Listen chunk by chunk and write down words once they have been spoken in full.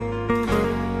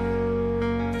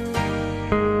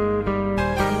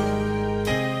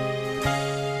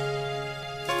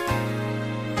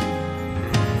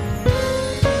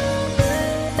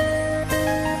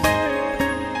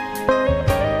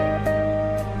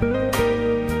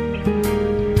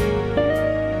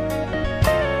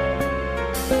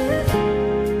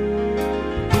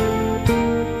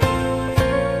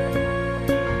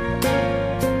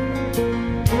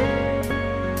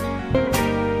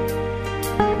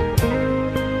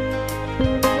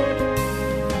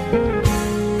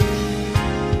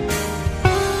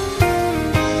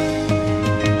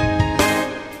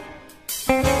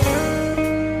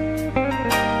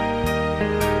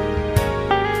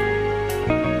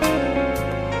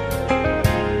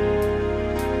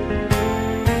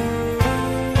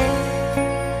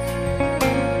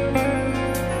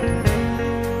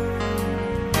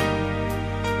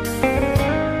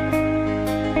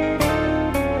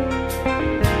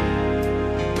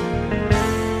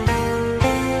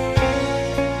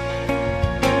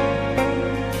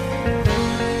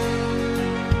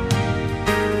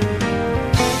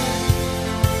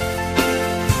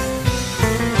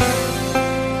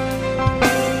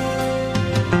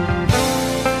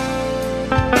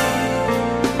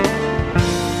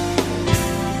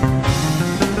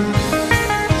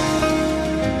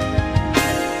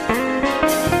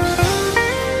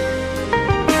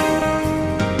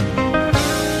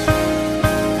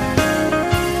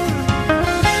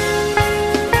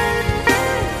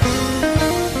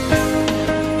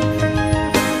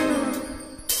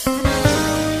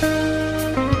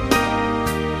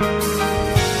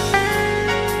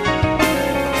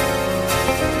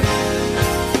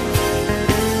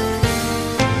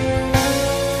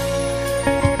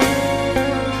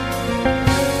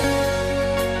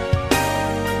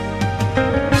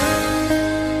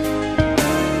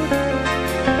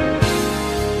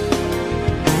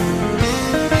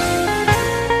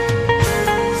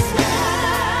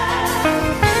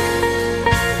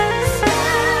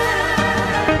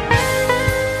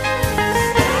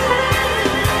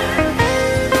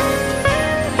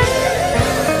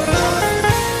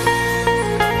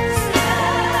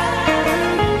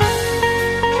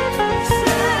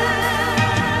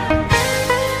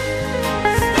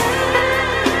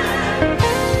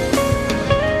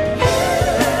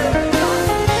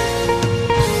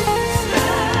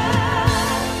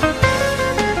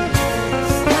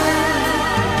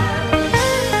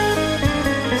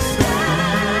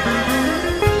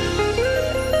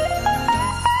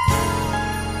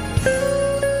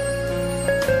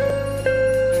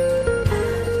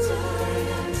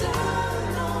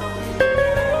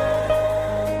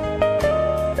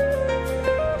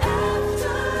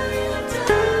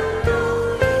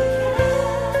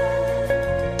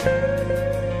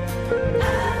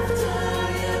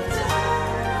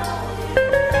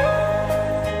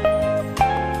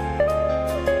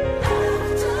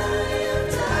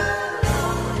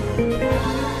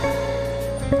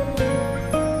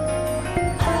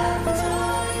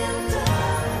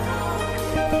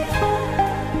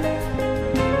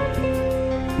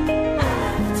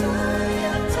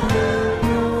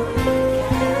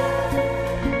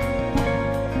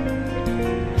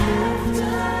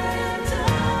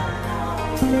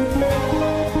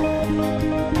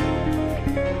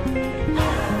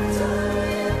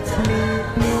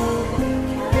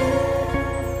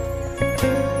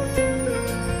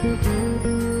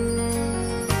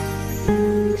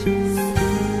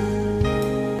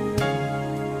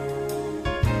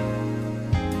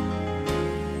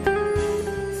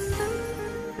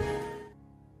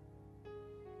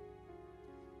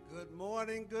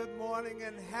morning,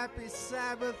 and happy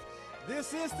Sabbath.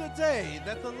 This is the day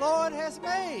that the Lord has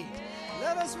made.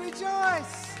 Let us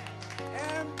rejoice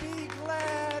and be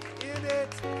glad in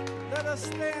it. Let us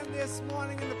stand this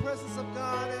morning in the presence of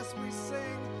God as we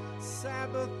sing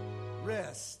Sabbath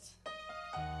Rest.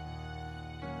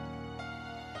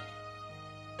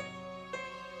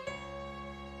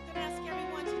 I'm going to ask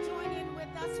everyone to join in with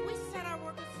us. We set our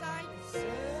work aside.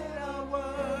 Set our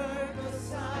work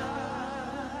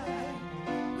aside.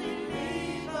 We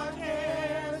leave our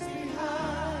cares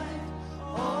behind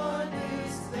on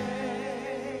this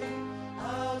day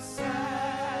of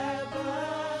Sabbath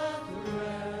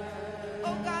rest.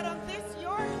 Oh God, on this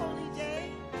your holy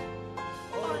day.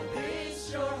 On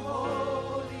this your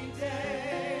holy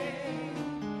day,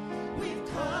 we've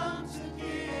come to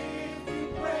give you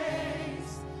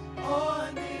praise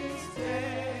on this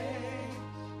day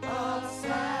of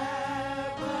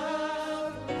Sabbath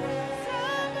rest.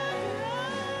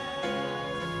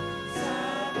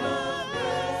 Sabbath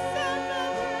rest,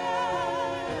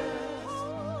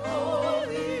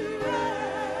 holy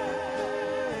rest,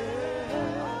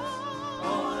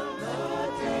 on the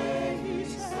day he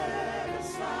set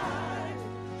aside,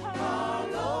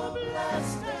 hallowed,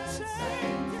 blessed, and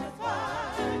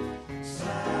sanctified.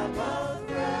 Sabbath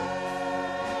rest,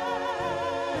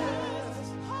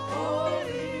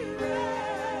 holy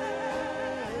rest,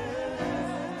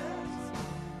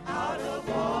 out of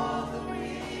all the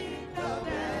week, the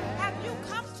best. Have you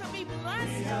come to be blessed?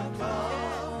 We have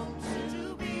come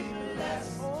to be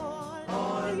blessed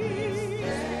on this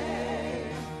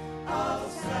day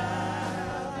of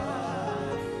Sabbath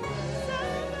rest.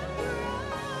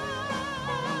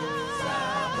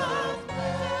 Sabbath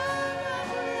rest,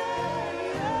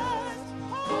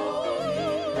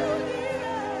 holy rest,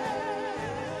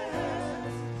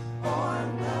 on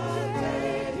the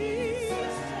day he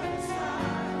set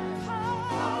aside,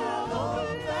 hallowed,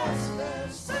 blessed, and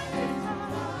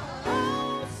sanctified.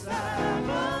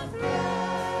 Sabbath rest,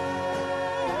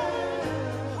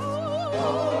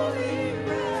 holy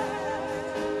rest,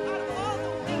 Out of all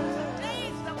the weeks,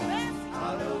 the best.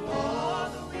 out of all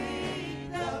the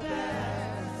week, the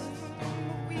best.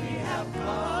 We have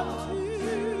come to be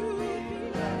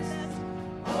blessed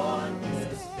on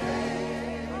this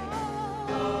day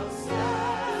of Sabbath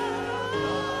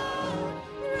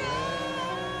rest.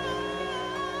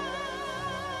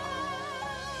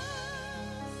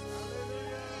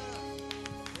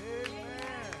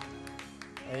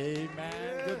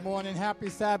 Amen. Good morning. Happy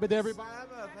Sabbath, everybody.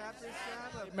 Happy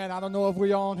Sabbath. Man, I don't know if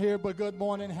we're on here, but good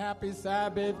morning. Happy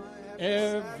Sabbath,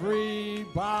 everybody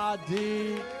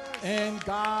in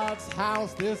God's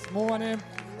house this morning.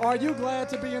 Are you glad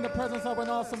to be in the presence of an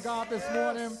awesome God this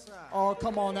morning? Oh,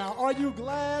 come on now. Are you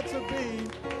glad to be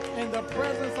in the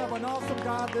presence of an awesome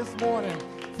God this morning?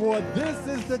 For this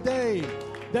is the day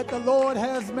that the Lord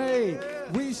has made.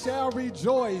 We shall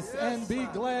rejoice and be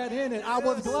glad in it. I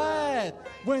was glad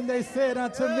when they said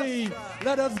unto me,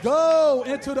 let us go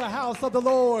into the house of the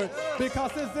Lord,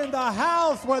 because it's in the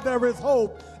house where there is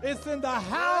hope. It's in the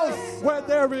house where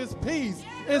there is peace.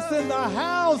 It's in the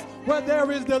house where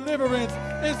there is deliverance.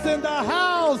 It's in the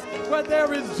house where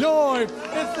there is joy.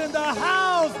 It's in the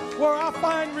house where I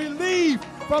find relief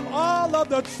from all of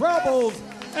the troubles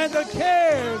and the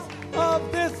cares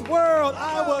of this world.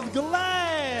 I was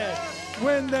glad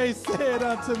when they said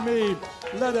unto me,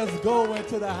 let us go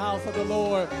into the house of the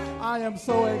Lord. I am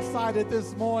so excited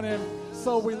this morning,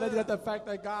 so related at the fact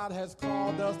that God has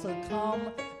called us to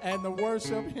come and to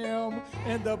worship him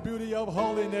in the beauty of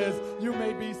holiness. You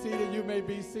may be seated. You may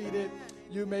be seated.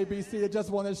 You may be seated.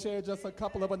 Just want to share just a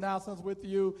couple of announcements with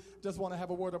you. Just want to have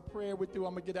a word of prayer with you.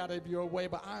 I'm going to get out of your way,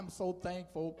 but I'm so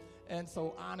thankful and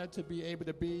so honored to be able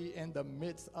to be in the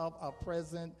midst of a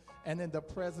present and in the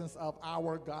presence of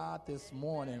our God this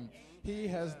morning. He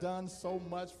has done so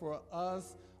much for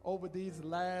us over these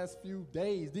last few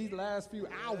days, these last few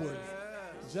hours.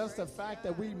 Just the fact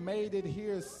that we made it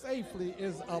here safely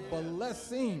is a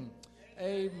blessing.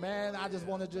 Amen. I just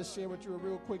want to just share with you a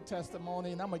real quick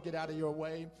testimony, and I'm going to get out of your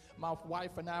way. My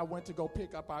wife and I went to go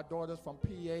pick up our daughters from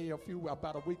PA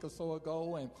about a week or so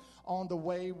ago, and on the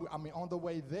way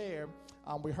there,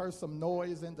 we heard some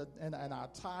noise in our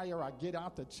tire. I get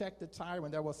out to check the tire,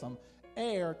 and there was some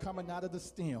air coming out of the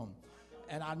stem.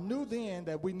 And I knew then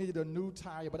that we needed a new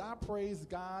tire, but I praise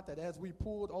God that as we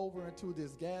pulled over into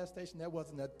this gas station, there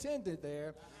was an attendant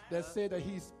there that said that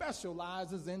he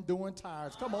specializes in doing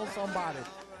tires. Come on, somebody.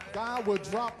 God will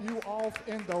drop you off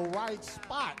in the right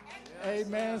spot.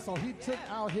 Amen. So he took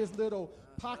out his little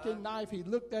pocket knife. He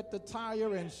looked at the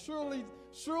tire, and surely,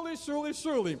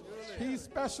 he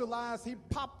specialized. He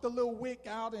popped the little wick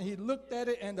out, and he looked at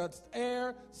it, and the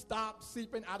air stopped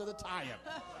seeping out of the tire.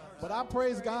 But I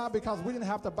praise God because we didn't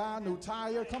have to buy a new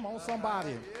tire. Come on,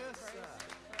 somebody.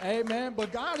 Amen.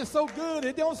 But God is so good,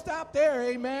 it don't stop there.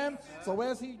 Amen. So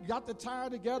as he got the tire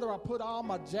together, I put all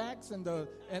my jacks and the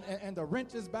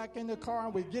wrenches back in the car,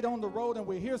 and we get on the road, and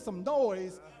we hear some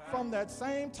noise from that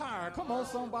same tire. Come on,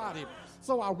 somebody.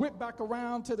 So I whipped back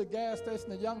around to the gas station.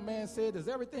 The young man said, "Is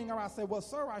everything all right?" I said, "Well,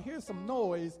 sir, I hear some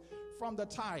noise from the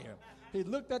tire." He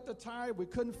looked at the tire. We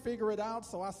couldn't figure it out.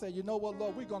 So I said, "You know what,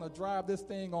 Lord, we're going to drive this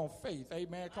thing on faith."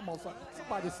 Amen. Come on,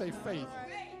 somebody say faith.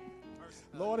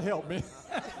 Lord help me.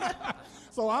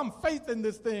 So I'm faithing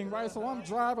this thing, right? So I'm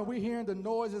driving. We're hearing the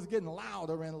noise is getting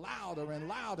louder and louder and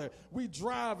louder. We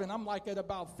drive, and I'm like at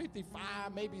about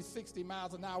 55, maybe 60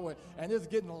 miles an hour, and it's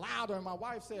getting louder. And my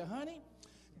wife said, "Honey,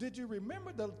 did you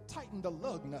remember to tighten the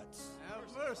lug nuts?" Have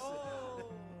mercy.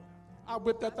 I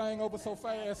whipped that thing over so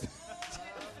fast.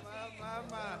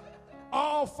 My.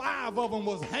 All 5 of them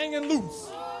was hanging loose.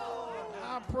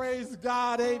 I praise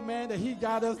God, amen, that he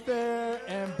got us there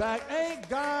and back. Ain't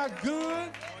God good?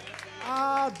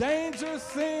 Danger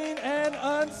seen and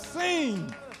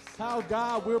unseen. How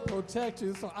God will protect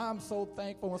you. So I'm so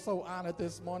thankful and so honored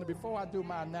this morning. Before I do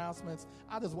my announcements,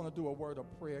 I just want to do a word of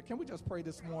prayer. Can we just pray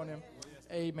this morning?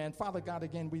 Amen. Father God,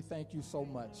 again, we thank you so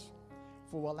much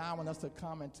for allowing us to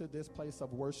come into this place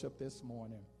of worship this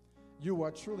morning. You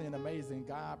are truly an amazing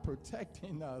God,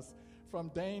 protecting us from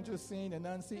danger seen and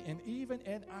unseen, and even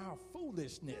in our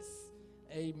foolishness,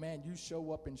 amen, you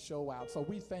show up and show out. So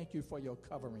we thank you for your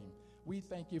covering. We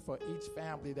thank you for each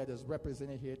family that is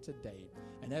represented here today.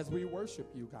 And as we worship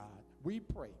you, God, we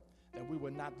pray that we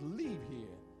will not leave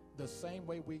here the same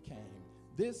way we came.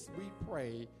 This we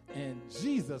pray in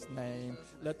Jesus' name.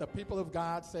 Let the people of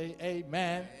God say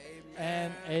amen,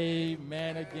 and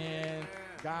amen again.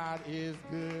 God is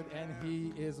good, and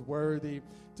he is worthy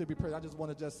to be praised. I just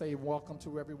want to say welcome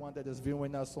to everyone that is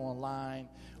viewing us online.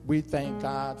 We thank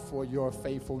God for your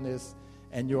faithfulness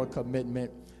and your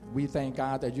commitment. We thank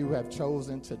God that you have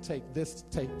chosen to take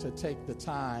the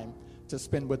time to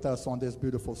spend with us on this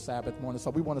beautiful Sabbath morning.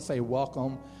 So we want to say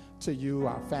welcome to you,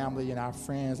 our family, and our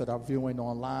friends that are viewing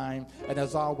online. And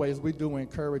as always, we do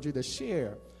encourage you to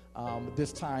share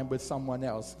this time with someone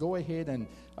else. Go ahead and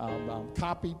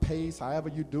copy, paste, however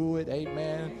you do it.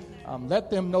 Amen. Let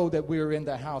them know that we're in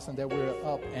the house and that we're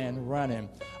up and running.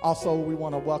 Also, we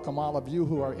want to welcome all of you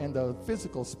who are in the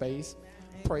physical space.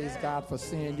 Praise God for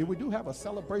seeing you. We do have a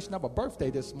celebration of a birthday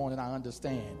this morning, I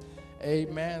understand.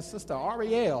 Amen. Sister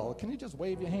Ariel, can you just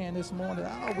wave your hand this morning?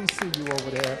 Oh, we see you over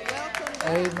there.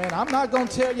 Amen. I'm not going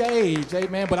to tell your age,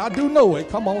 amen, but I do know it.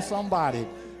 Come on, somebody.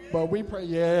 But we pray,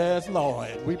 yes, Lord.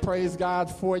 We praise God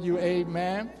for you,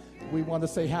 amen. We want to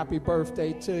say happy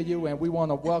birthday to you, and we want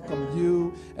to welcome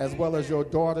you as well as your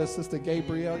daughter, Sister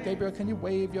Gabriel. Gabriel, can you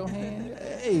wave your hand?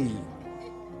 Hey,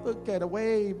 look at her,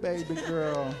 wave, baby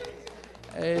girl.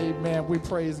 Amen. We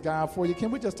praise God for you.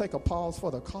 Can we just take a pause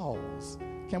for the calls?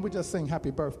 Can we just sing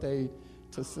happy birthday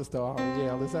to Sister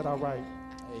Ariel? Is that all right?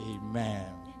 Amen.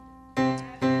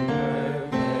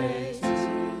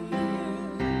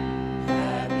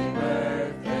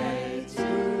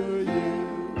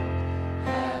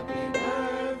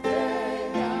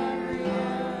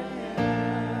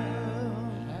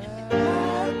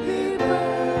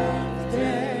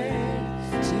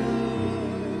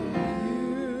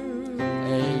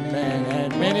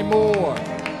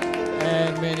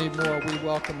 We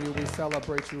welcome you. We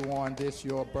celebrate you on this,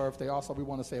 your birthday. Also, we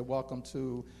want to say welcome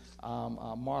to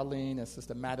Marlene and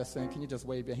Sister Madison. Can you just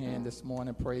wave your hand this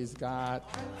morning? Praise God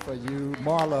for you.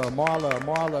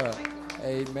 Marla.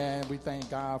 Amen. We thank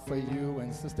God for you.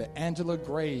 And Sister Angela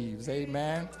Graves.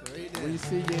 Amen. We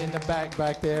see you in the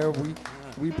back there.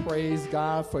 We praise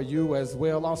God for you as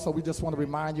well. Also, we just want to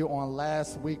remind you on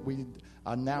last week we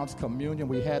announced communion.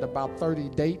 We had about 30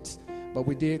 dates, but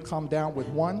we did come down with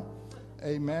one.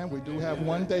 Amen. We do have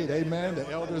one date. Amen. The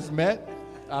elders met.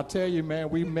 I'll tell you, man,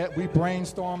 we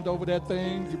brainstormed over that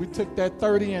thing. We took that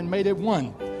 30 and made it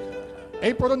one.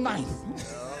 April the 9th.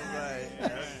 All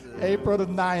right. April the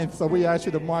 9th. So we ask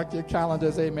you to mark your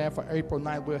calendars. Amen. For April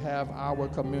 9th, we'll have our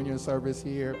communion service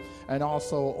here. And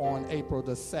also on April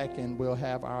the 2nd, we'll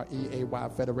have our EAY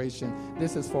Federation.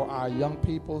 This is for our young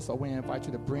people. So we invite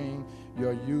you to bring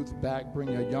your youth back, bring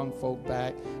your young folk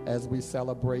back as we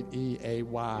celebrate EAY.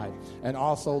 And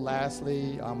also,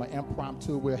 lastly, an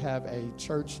impromptu, we'll have a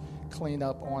church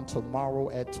cleanup on tomorrow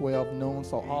at 12 noon.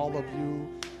 So all of you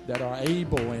that are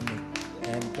able and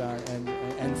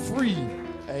free,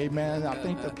 Amen. I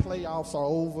think the playoffs are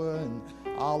over and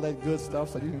all that good stuff,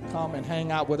 so you can come and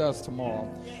hang out with us tomorrow.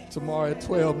 Tomorrow at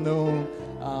 12 noon,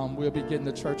 we'll be getting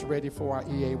the church ready for our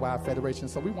EAY Federation.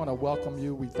 So we want to welcome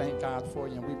you. We thank God for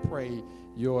you, and we pray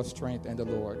your strength in the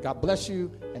Lord. God bless you,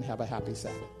 and have a happy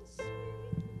Sabbath.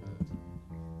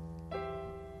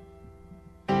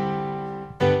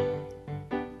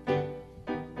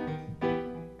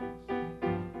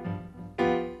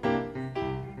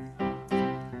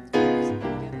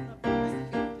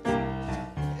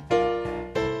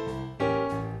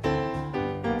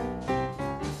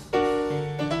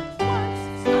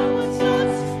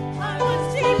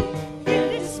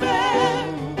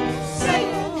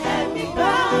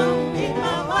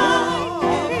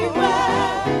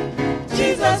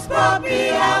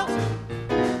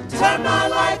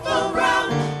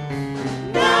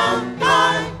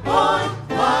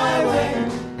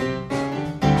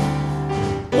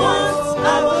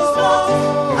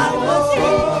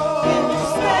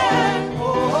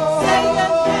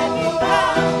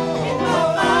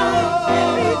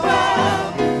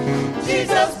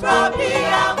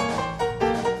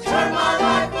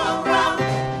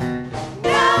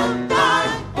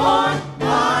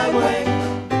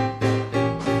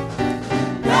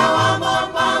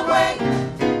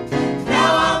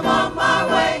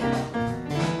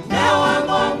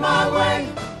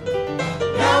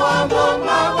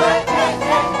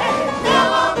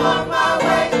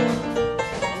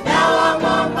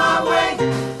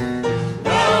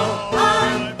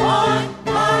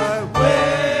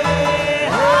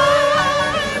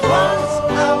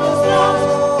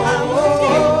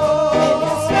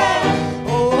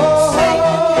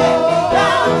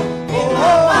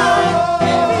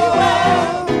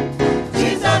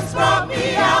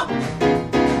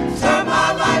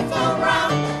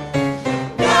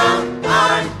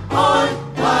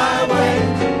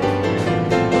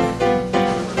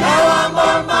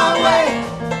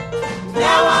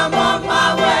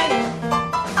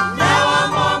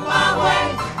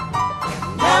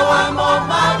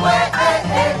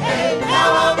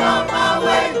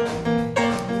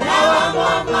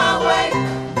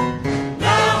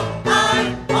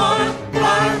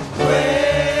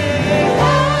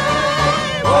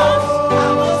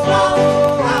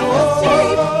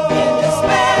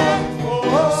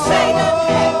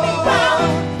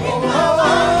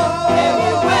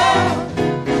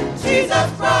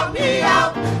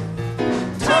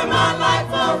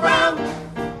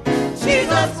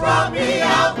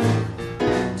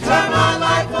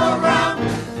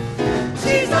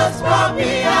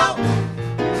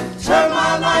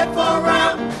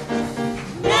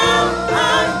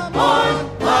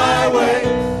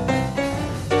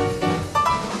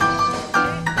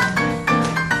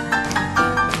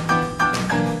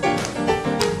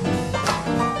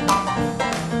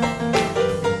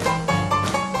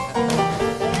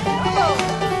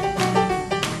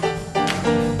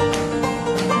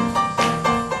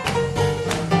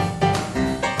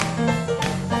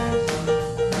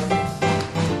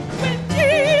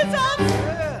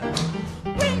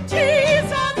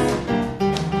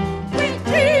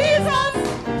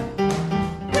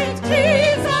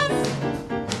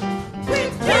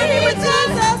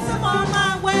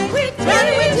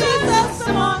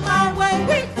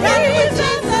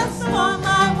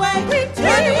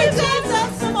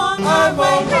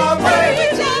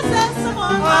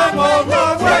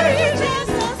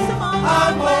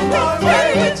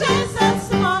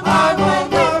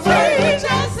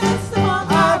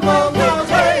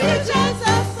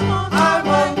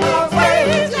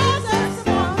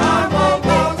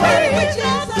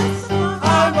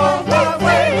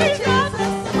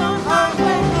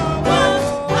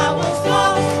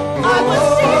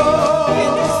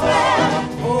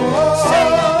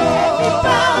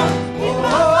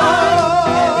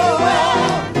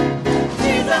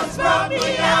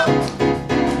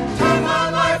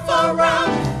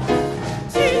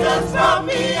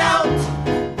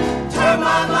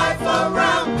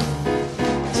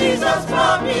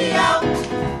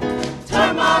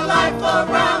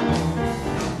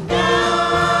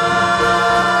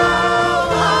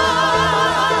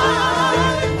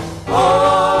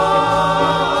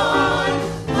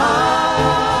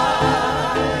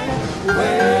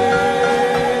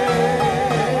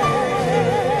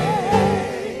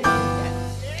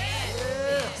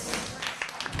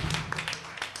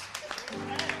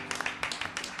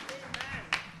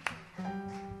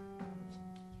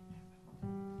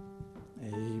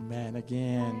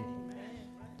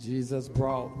 Jesus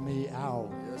brought me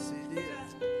out. Yes, he did.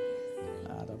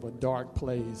 Out of a dark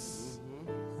place,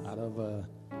 out of a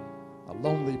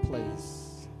lonely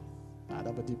place, out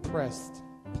of a depressed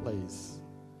place.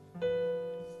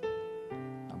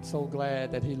 I'm so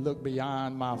glad that he looked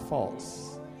beyond my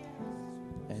faults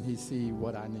and he see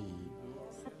what I need.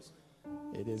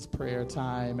 It is prayer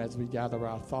time as we gather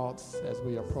our thoughts, as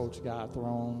we approach God's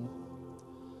throne.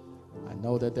 I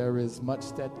know that there is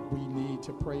much that we need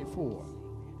to pray for.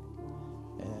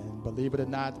 And believe it or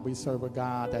not, we serve a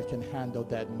God that can handle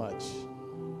that much.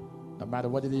 No matter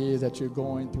what it is that you're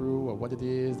going through or what it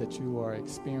is that you are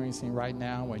experiencing right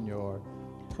now in your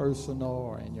personal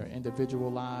or in your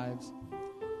individual lives,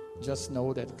 just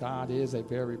know that God is a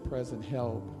very present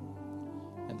help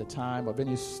in the time of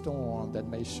any storm that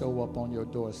may show up on your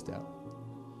doorstep.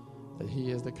 That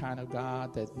he is the kind of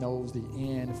God that knows the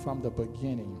end from the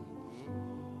beginning.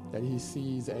 That he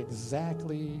sees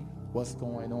exactly what's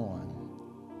going on.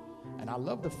 And I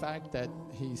love the fact that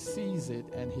he sees it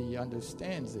and he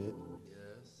understands it.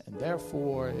 Yes. And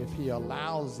therefore, if he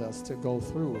allows us to go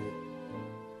through it,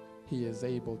 he is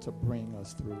able to bring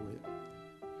us through it.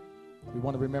 We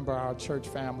want to remember our church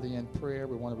family in prayer.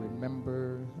 We want to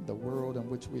remember the world in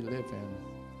which we live in.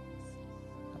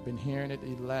 I've been hearing it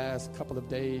the last couple of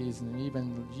days and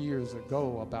even years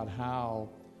ago about how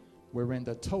we're in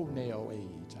the toenail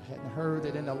age. I hadn't heard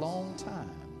it in a long time.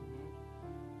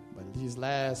 But these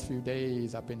last few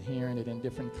days, I've been hearing it in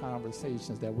different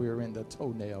conversations that we're in the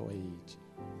toenail age.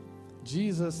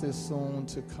 Jesus is soon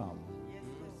to come.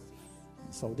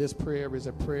 So this prayer is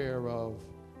a prayer of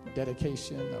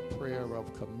dedication, a prayer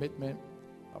of commitment,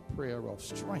 a prayer of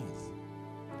strength.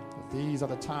 These are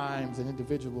the times that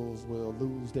individuals will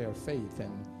lose their faith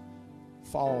and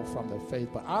fall from their faith.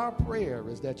 But our prayer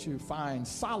is that you find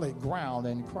solid ground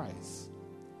in Christ.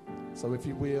 So if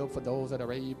you will, for those that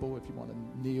are able, if you want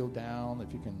to kneel down,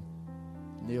 if you can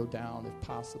kneel down if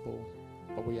possible.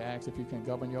 But we ask if you can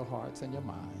govern your hearts and your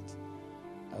minds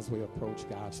as we approach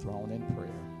God's throne in prayer.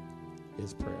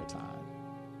 It's prayer time.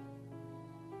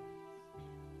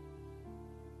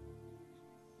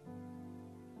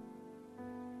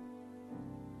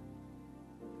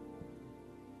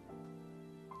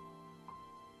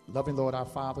 Loving Lord, our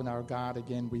Father and our God,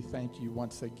 again, we thank you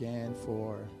once again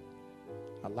for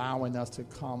allowing us to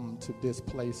come to this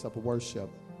place of worship.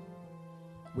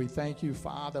 We thank you,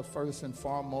 Father, first and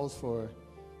foremost for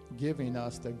giving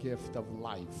us the gift of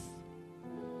life.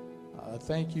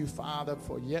 Thank you, Father,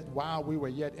 for yet while we were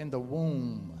yet in the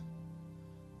womb,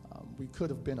 we could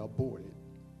have been aborted.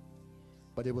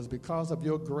 But it was because of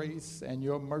your grace and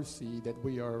your mercy that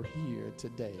we are here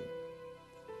today.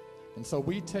 And so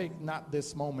we take not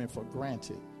this moment for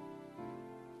granted,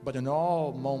 but in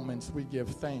all moments we give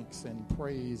thanks and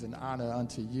praise and honor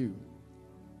unto you.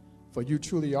 For you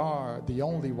truly are the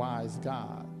only wise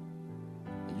God.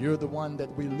 You're the one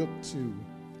that we look to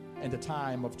in the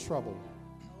time of trouble.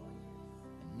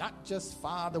 Not just,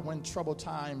 Father, when trouble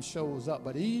time shows up,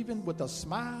 but even with a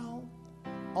smile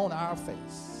on our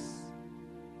face.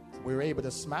 We're able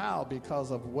to smile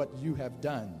because of what you have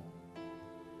done.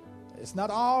 It's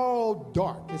not all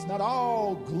dark. It's not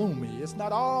all gloomy. It's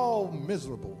not all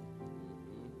miserable.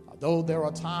 Although there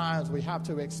are times we have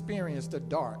to experience the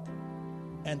dark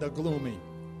and the gloomy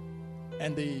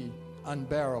and the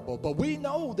unbearable. But we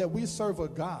know that we serve a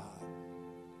God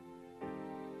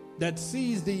that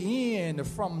sees the end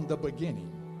from the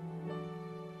beginning.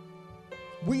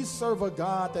 We serve a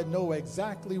God that knows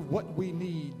exactly what we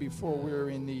need before we're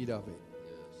in need of it.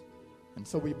 And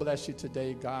so we bless you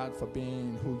today, God, for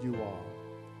being who you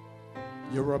are.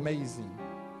 You're amazing.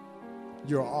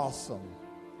 You're awesome.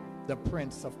 The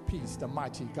Prince of Peace, the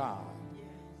mighty God.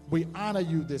 We honor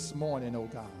you this morning, oh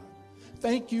God.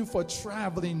 Thank you for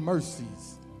traveling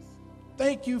mercies.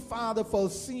 Thank you, Father, for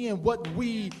seeing what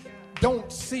we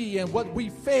don't see and what we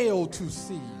fail to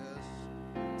see.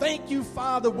 Thank you,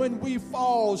 Father, when we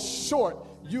fall short,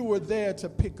 you were there to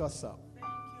pick us up.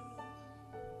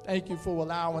 Thank you for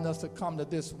allowing us to come to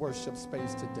this worship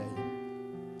space today.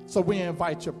 So we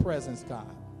invite your presence, God.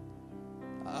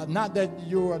 Not that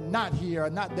you're not here,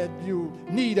 not that you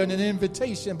need an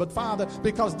invitation, but Father,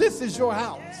 because this is your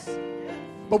house.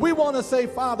 But we want to say,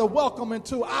 Father, welcome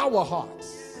into our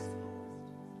hearts.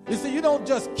 You see, you don't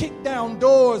just kick down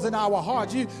doors in our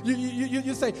hearts.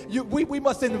 You say, we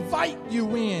must invite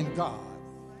you in, God.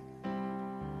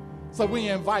 So we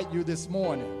invite you this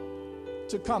morning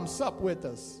to come sup with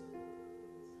us.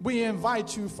 We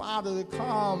invite you, Father, to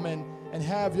come and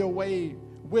have your way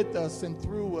with us and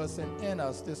through us and in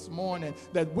us this morning,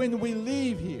 that when we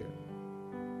leave here,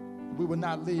 we will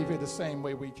not leave here the same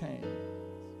way we came.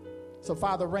 So,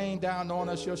 Father, rain down on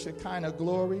us your Shekinah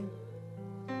glory.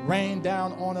 Rain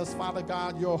down on us, Father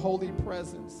God, your holy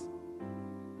presence,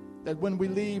 that when we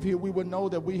leave here, we will know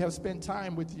that we have spent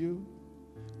time with you.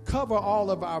 Cover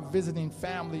all of our visiting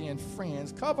family and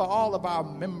friends. Cover all of our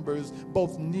members,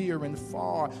 both near and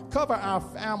far. Cover our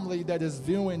family that is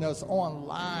viewing us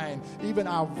online, even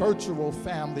our virtual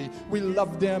family. We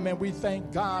love them and we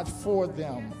thank God for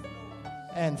them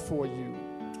and for you.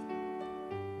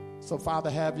 So, Father,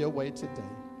 have your way today.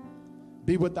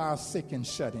 Be with our sick and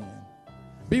shut in.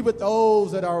 Be with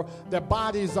those their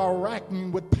bodies are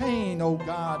racking with pain, oh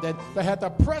God, that had to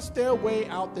press their way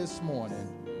out this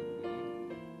morning.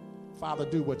 Father,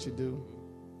 do what you do.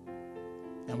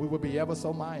 And we will be ever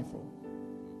so mindful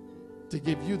to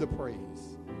give you the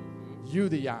praise, you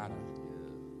the honor,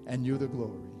 and you the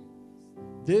glory.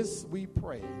 This we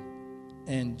pray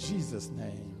in Jesus'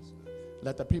 name.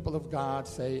 Let the people of God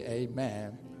say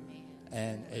amen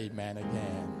and amen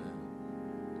again.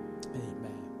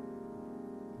 Amen.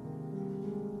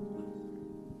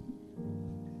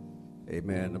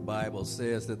 Amen. The Bible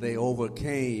says that they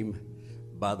overcame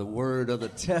by the word of the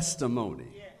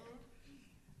testimony.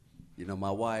 You know,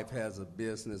 my wife has a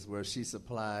business where she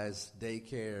supplies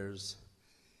daycares,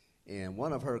 and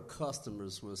one of her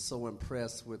customers was so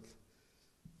impressed with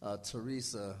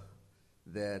Teresa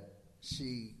that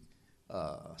she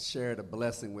shared a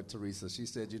blessing with Teresa. She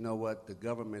said, you know what, the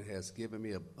government has given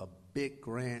me a big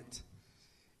grant,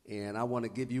 and I want to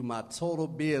give you my total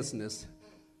business,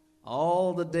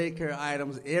 all the daycare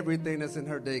items, everything that's in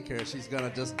her daycare, she's going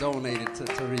to just donate it to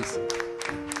Teresa.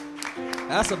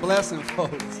 That's a blessing,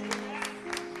 folks.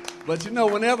 But you know,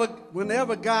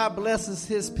 whenever God blesses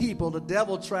his people, the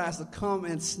devil tries to come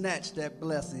and snatch that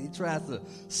blessing. He tries to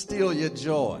steal your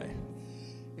joy.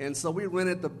 And so we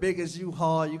rented the biggest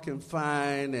U-Haul you can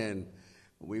find, and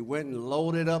we went and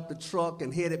loaded up the truck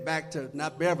and headed back to,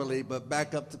 not Beverly, but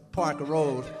back up to Parker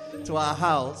Road to our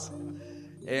house.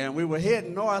 And we were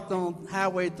heading north on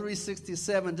Highway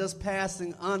 367, just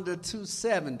passing under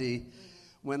 270,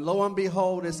 when lo and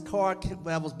behold, this car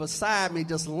that was beside me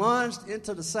just lunged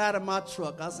into the side of my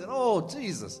truck. I said, oh,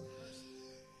 Jesus.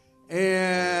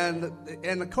 And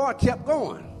the car kept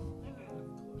going.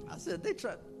 I said, they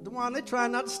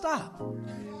trying not to stop.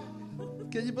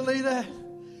 Can you believe that?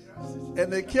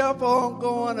 And they kept on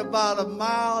going about a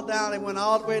mile down. They went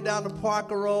all the way down to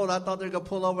Parker Road. I thought they were going to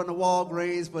pull over in the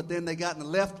Walgreens, but then they got in the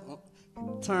left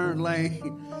turn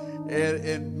lane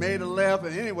and made a left.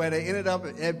 And anyway, they ended up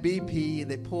at BP,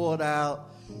 and they pulled out.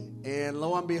 And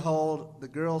lo and behold, the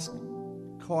girl's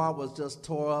car was just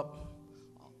tore up.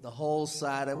 The whole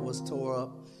side of it was tore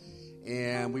up.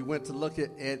 And we went to look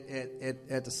at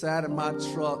the side of my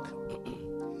truck.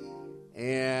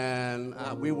 And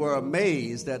we were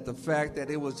amazed at the fact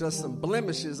that it was just some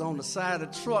blemishes on the side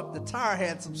of the truck. The tire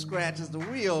had some scratches, the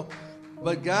wheel,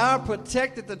 but God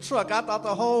protected the truck. I thought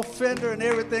the whole fender and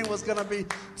everything was going to be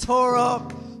tore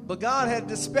up, but God had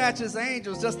dispatched his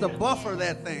angels just to buffer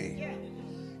that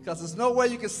thing. Because there's no way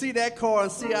you can see that car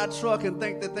and see our truck and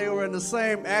think that they were in the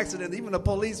same accident. Even the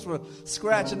police were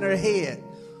scratching their head.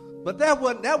 But that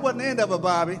wasn't the end of it,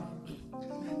 Bobby.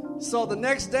 So the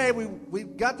next day, we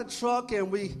got the truck,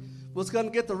 and we was going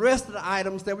to get the rest of the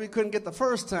items that we couldn't get the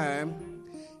first time.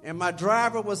 And my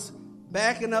driver was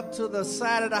backing up to the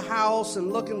side of the house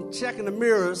and checking the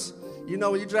mirrors. You know,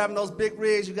 when you're driving those big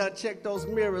rigs, you got to check those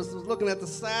mirrors. I was looking at the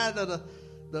side of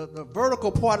the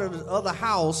vertical part of the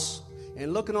house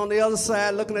and looking on the other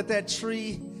side, looking at that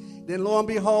tree. Then lo and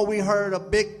behold, we heard a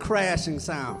big crashing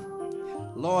sound.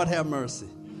 Lord have mercy.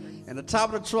 And the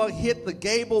top of the truck hit the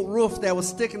gable roof that was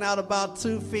sticking out about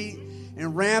 2 feet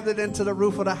and rammed it into the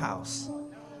roof of the house.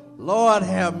 Lord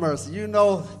have mercy. You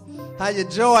know how your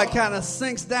joy kind of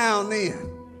sinks down then.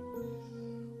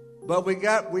 But we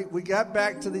got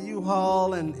back to the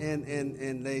U-Haul, and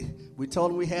we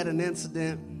told them we had an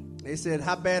incident. They said,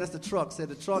 how bad is the truck? Said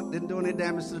the truck didn't do any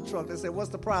damage to the truck. They said, what's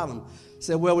the problem?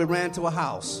 Said, well, we ran to a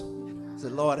house.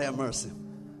 Said, Lord have mercy.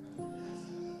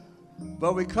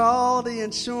 But we called the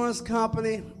insurance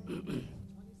company,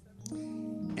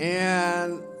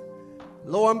 and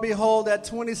lo and behold, that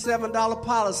 $27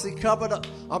 policy covered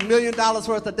 $1 million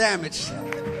worth of damage.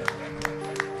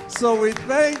 So we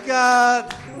thank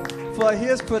God for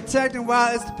his protecting, while,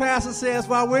 as the pastor says,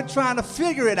 while we're trying to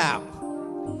figure it out.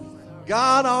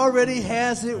 God already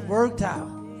has it worked out.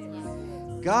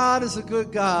 God is a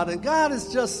good God, and God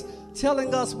is just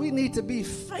telling us we need to be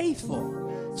faithful.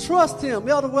 Trust him.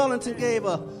 Elder Wellington gave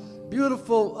a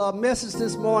beautiful message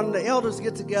this morning. The elders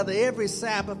get together every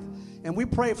Sabbath, and we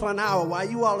pray for an hour while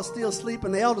you all are still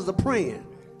sleeping. The elders are praying.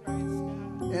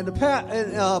 And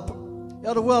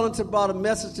Elder Wellington brought a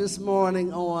message this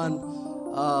morning on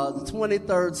the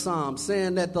 23rd Psalm,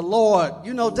 saying that the Lord,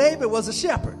 you know, David was a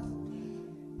shepherd.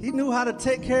 He knew how to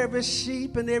take care of his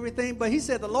sheep and everything, but he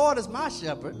said, the Lord is my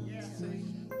shepherd.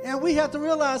 And we have to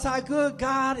realize how good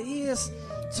God is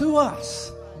to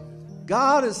us.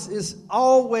 God is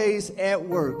always at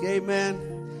work,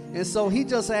 amen? And so he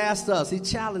just asked us, he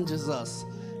challenges us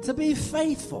to be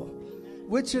faithful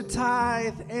with your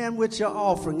tithe and with your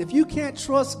offering. If you can't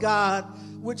trust God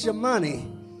with your money,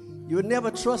 you'll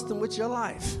never trust him with your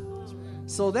life.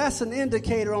 So that's an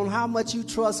indicator on how much you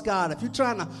trust God. If you're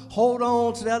trying to hold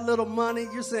on to that little money,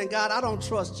 you're saying, God, I don't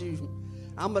trust you.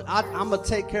 I'm going to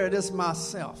take care of this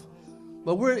myself.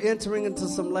 But we're entering into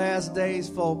some last days,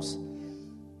 folks,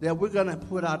 that we're going to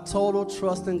put our total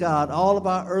trust in God. All of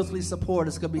our earthly support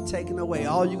is going to be taken away.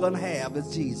 All you're going to have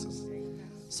is Jesus.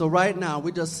 So right now,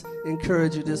 we just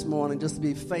encourage you this morning just to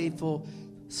be faithful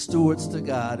stewards to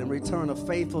God and return a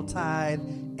faithful tithe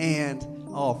and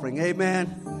offering.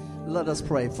 Amen. Let us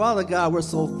pray. Father God, we're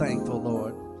so thankful,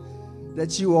 Lord,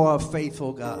 that you are a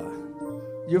faithful God.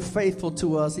 You're faithful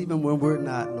to us even when we're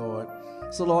not, Lord.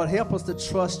 So, Lord, help us to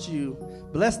trust you.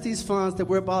 Bless these funds that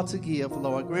we're about to give,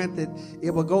 Lord. Grant that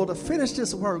it will go to finish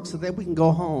this work so that we can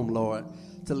go home, Lord,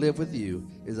 to live with you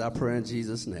is our prayer in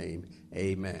Jesus' name.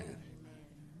 Amen.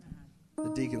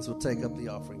 The deacons will take up the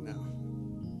offering now.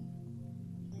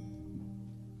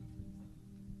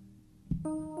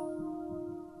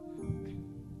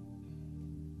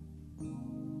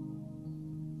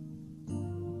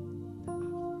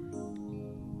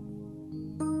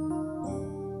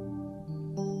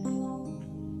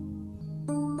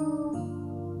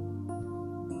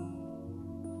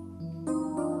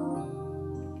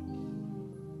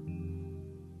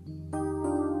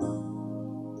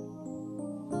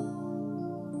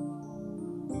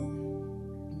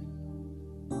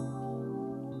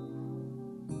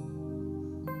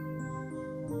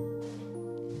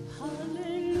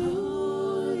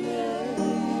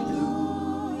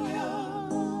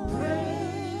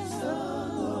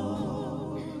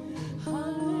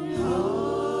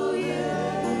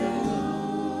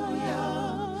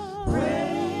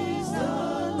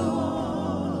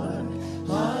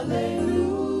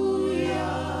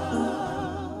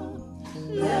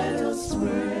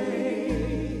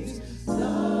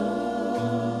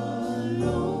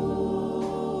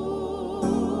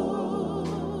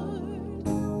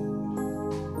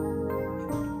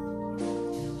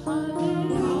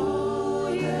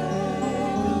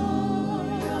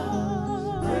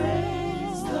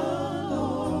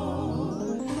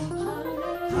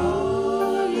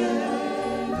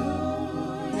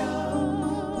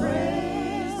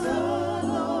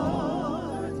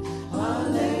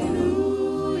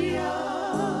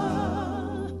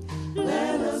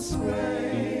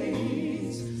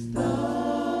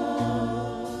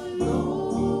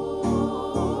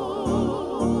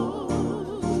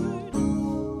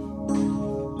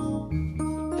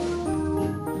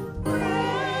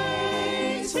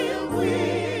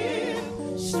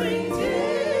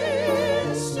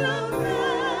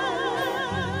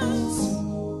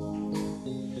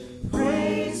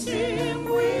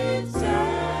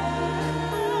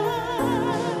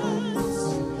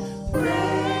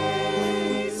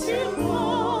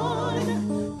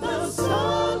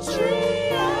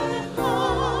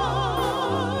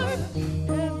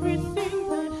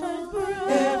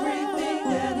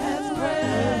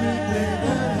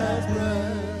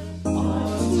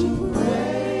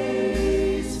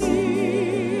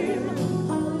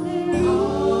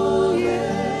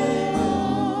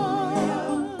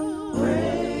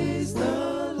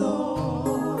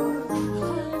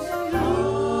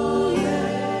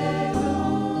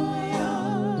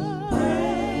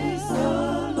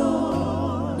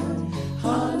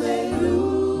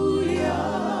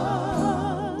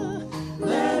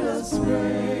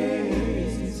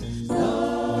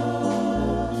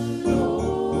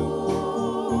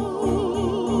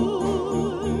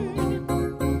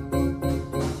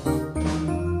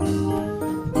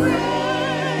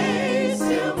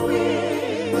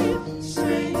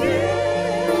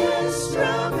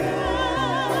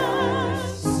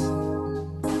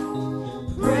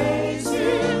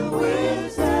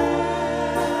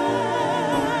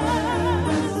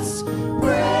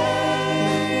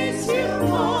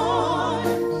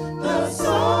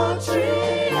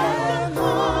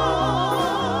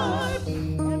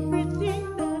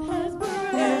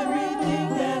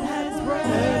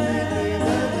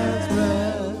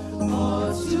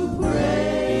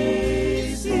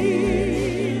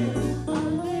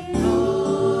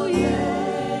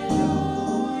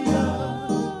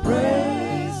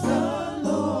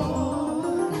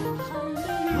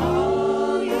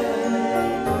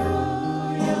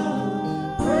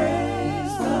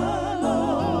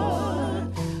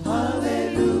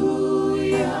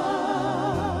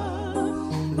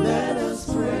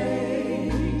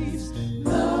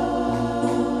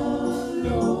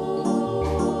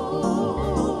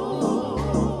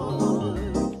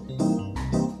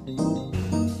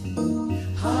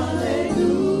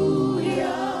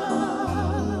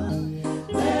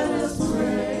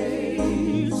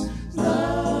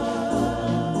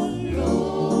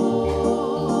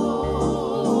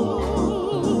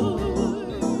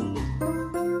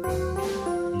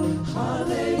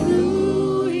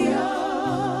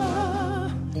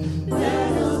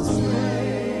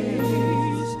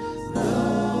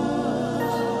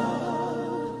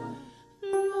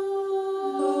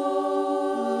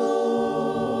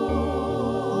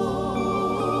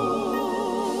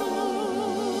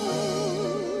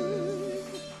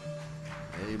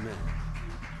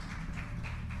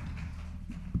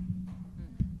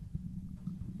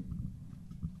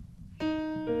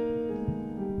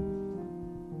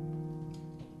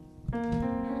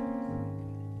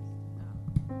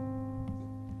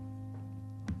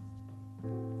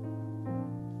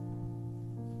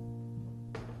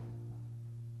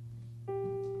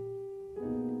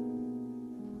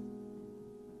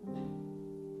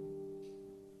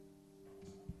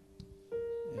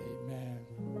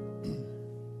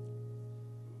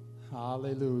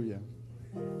 Hallelujah.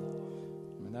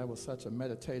 And that was such a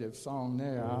meditative song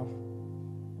there. I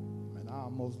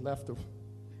almost left the,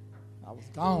 I was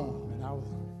gone. And I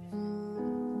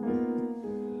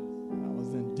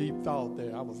was in deep thought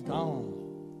there. I was gone.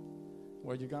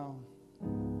 Where you gone?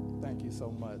 Thank you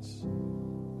so much.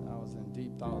 I was in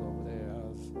deep thought over there.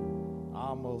 I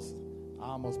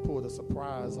almost pulled a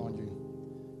surprise on you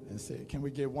and said, "Can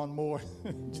we get one more?"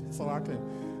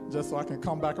 just so I can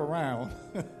come back around.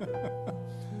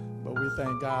 But we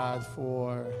thank God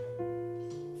for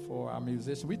our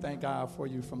musicians. We thank God for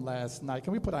you from last night.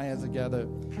 Can we put our hands together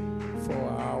for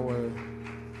our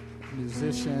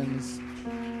musicians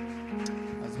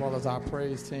as well as our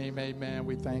praise team? Amen.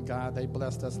 We thank God. They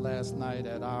blessed us last night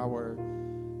at our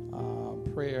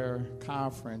prayer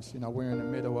conference. You know, we're in the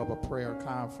middle of a prayer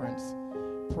conference,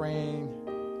 praying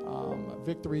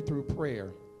victory through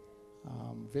prayer.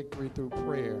 Victory through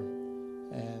prayer.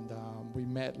 And we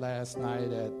met last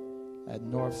night at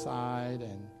Northside,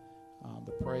 and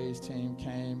the praise team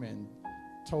came and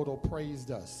total praised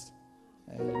us.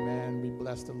 Amen. We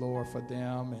blessed the Lord for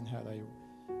them and had a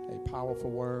powerful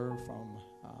word from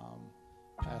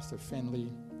Pastor Finley.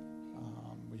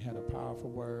 We had a powerful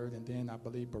word, and then I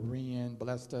believe Berean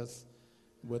blessed us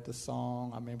with the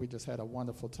song. I mean, we just had a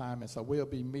wonderful time, and so we'll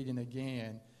be meeting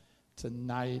again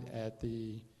tonight at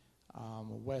the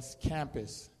West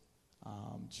Campus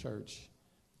Church.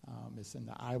 It's in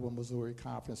the Iowa, Missouri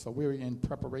Conference. So we're in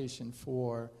preparation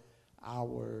for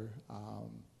our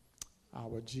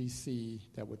GC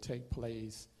that will take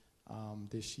place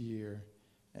this year.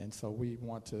 And so we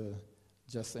want to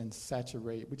just want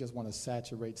to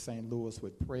saturate St. Louis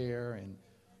with prayer and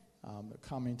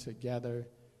coming together.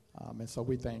 And so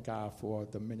we thank God for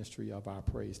the ministry of our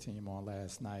praise team on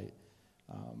last night.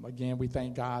 Again, we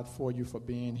thank God for you for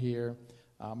being here.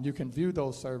 You can view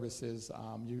those services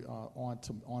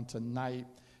on tonight.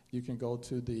 You can go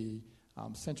to the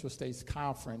Central States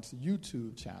Conference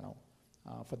YouTube channel.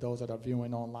 For those that are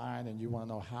viewing online and you want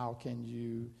to know how can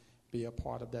you be a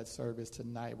part of that service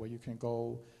tonight, well, you can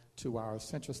go to our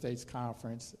Central States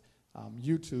Conference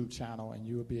YouTube channel, and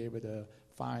you will be able to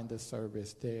find the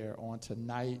service there on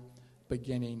tonight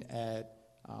beginning at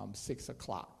 6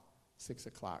 o'clock. 6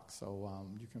 o'clock. So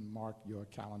you can mark your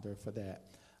calendar for that.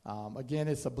 Again,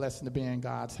 it's a blessing to be in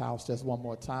God's house. Just one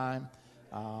more time.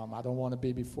 I don't want to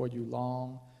be before you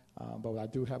long, but I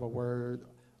do have a word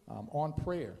on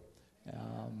prayer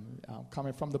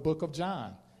coming from the book of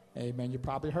John. Amen. You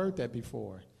probably heard that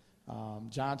before.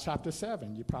 John chapter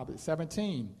 17. You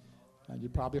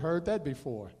probably heard that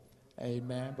before.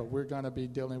 Amen. But we're going to be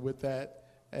dealing with that.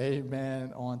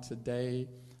 Amen. On today.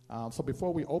 So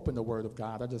before we open the Word of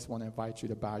God, I just want to invite you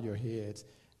to bow your heads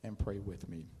and pray with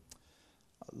me.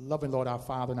 Loving Lord, our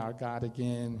Father and our God,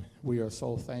 again, we are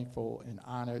so thankful and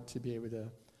honored to be able to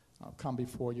come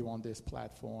before you on this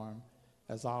platform.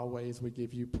 As always, we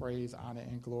give you praise, honor,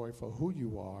 and glory for who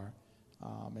you are.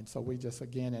 And so we just,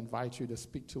 again, invite you to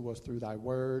speak to us through thy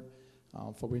word,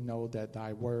 for we know that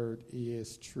thy word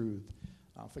is truth.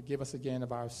 Forgive us again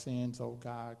of our sins, O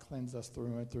God. Cleanse us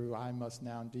through and through. I must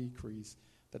now decrease,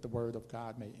 that the word of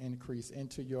God may increase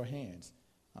into your hands.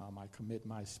 I commit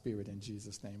my spirit in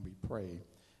Jesus' name we pray.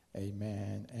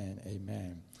 Amen and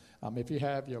amen. If you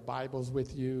have your Bibles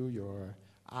with you, your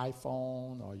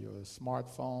iPhone or your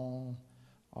smartphone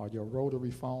or your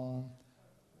rotary phone,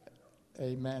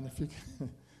 amen, if you can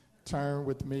turn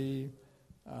with me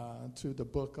to the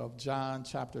book of John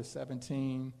chapter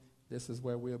 17. This is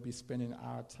where we'll be spending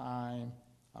our time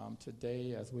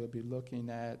today, as we'll be looking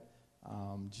at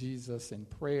Jesus in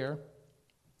prayer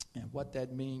and what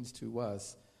that means to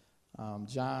us.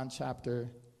 John chapter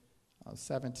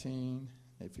 17,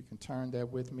 if you can turn there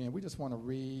with me. And we just want to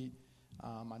read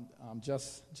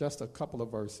just a couple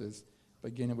of verses,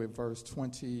 beginning with verse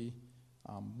 21.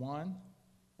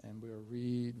 And we'll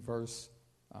read verse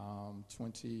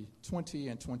 20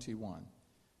 and 21.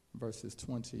 Verses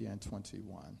 20 and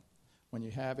 21. When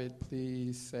you have it,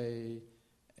 please say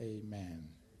amen.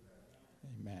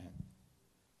 Amen.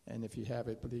 And if you have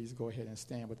it, please go ahead and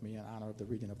stand with me in honor of the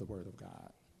reading of the Word of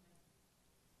God.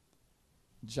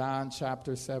 John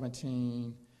chapter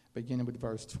 17, beginning with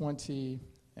verse 20,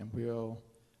 and we'll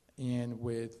end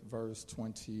with verse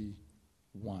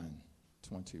 21.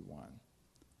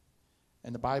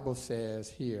 And the Bible says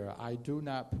here, I do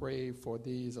not pray for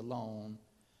these alone,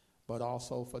 but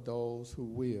also for those who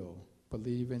will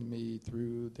believe in me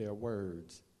through their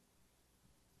word,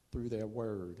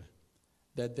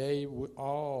 that they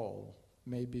all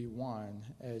may be one,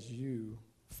 as you,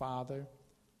 Father,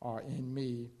 are in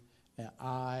me, and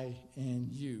I in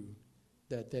you,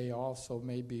 that they also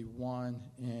may be one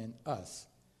in us,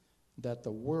 that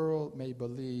the world may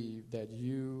believe that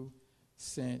you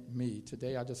sent me.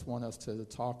 Today, I just want us to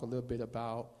talk a little bit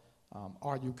about,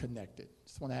 are you connected?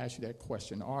 Just want to ask you that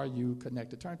question. Are you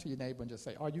connected? Turn to your neighbor and just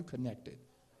say, are you connected?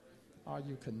 Are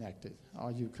you connected?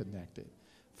 Are you connected?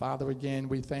 Father, again,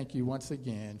 we thank you once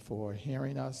again for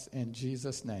hearing us in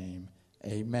Jesus' name.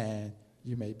 Amen.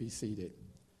 You may be seated.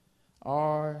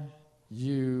 Are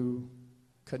you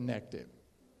connected?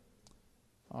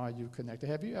 Are you connected?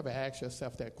 Have you ever asked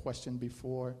yourself that question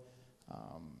before?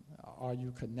 Are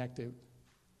you connected?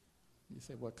 You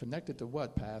say, well, connected to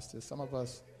what, Pastor? Some of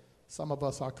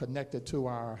us are connected to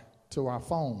our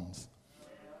phones.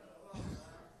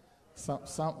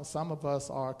 Some of us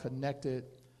are connected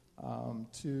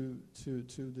to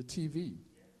the TV.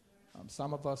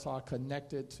 Some of us are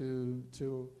connected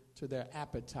to their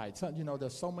appetites. You know,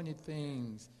 there's so many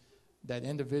things that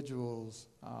individuals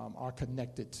are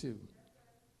connected to.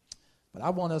 But I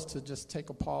want us to just take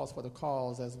a pause for the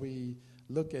cause as we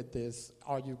look at this,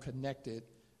 are you connected?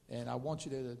 And I want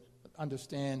you to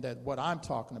understand that what I'm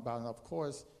talking about, and of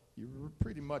course, you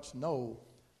pretty much know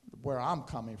where I'm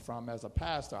coming from as a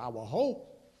pastor. I will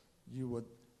hope you would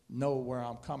know where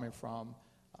I'm coming from,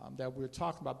 that we're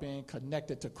talking about being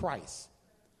connected to Christ,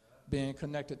 being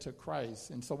connected to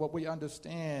Christ. And so what we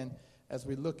understand as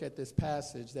we look at this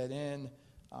passage, that in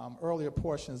earlier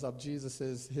portions of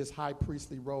his high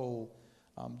priestly role,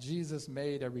 Jesus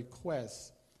made a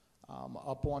request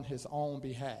upon his own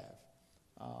behalf.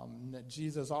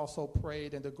 Jesus also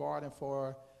prayed in the garden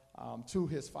to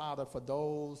his Father for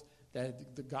those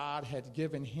that the God had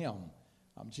given him.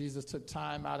 Jesus took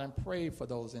time out and prayed for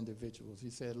those individuals. He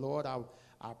said, Lord, I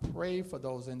pray for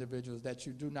those individuals that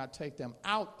you do not take them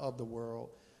out of the world,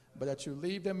 but that you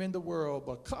leave them in the world,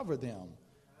 but cover them.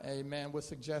 Amen. Would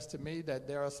suggest to me that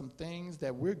there are some things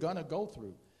that we're going to go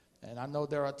through. And I know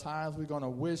there are times we're going to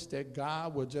wish that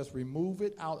God would just remove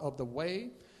it out of the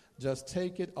way. Just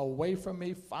take it away from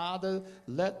me. Father,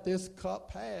 let this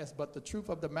cup pass. But the truth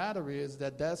of the matter is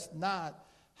that that's not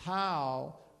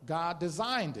how God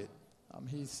designed it.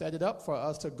 He set it up for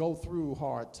us to go through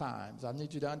hard times. I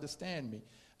need you to understand me.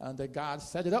 That God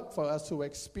set it up for us to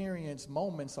experience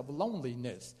moments of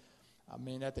loneliness. I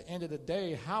mean, at the end of the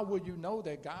day, how will you know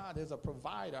that God is a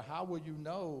provider? How will you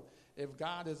know if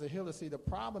God is a healer? See, the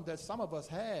problem that some of us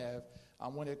have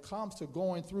when it comes to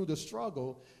going through the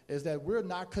struggle is that we're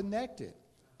not connected.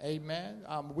 Amen.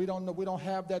 We don't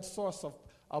have that source of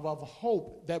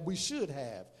hope that we should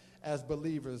have as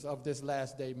believers of this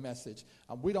last day message.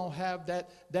 We don't have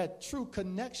that true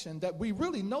connection that we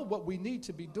really know what we need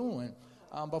to be doing.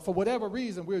 But for whatever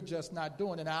reason, we're just not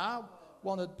doing it. Now, I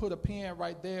want to put a pin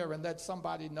right there and let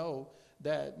somebody know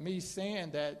that me saying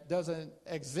that doesn't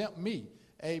exempt me.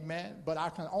 Amen. But I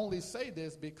can only say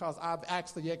this because I've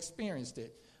actually experienced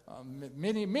it.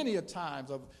 Many a times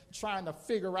of trying to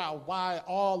figure out why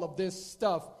all of this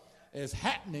stuff is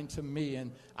happening to me.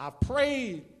 And I've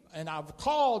prayed and I've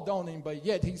called on him, but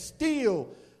yet he still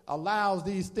allows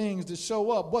these things to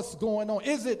show up. What's going on?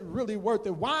 Is it really worth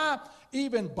it? Why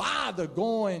even bother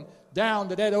going down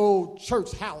to that old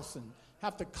church house and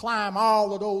have to climb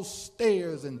all of those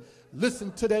stairs and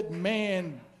listen to that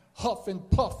man huff and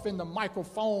puff in the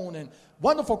microphone? And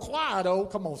wonderful choir, though.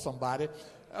 Come on, somebody.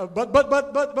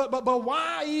 But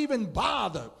why even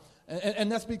bother? And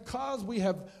that's because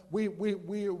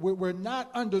we're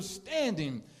not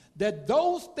understanding that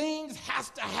those things has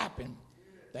to happen.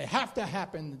 They have to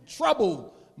happen.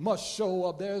 Trouble must show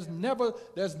up. There is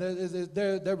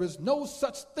no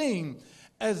such thing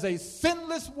as a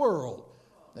sinless world.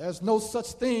 There's no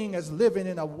such thing as living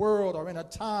in a world or in a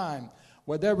time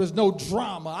where there is no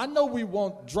drama. I know we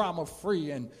want drama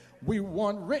free and we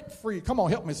want rent free. Come on,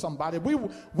 help me, somebody.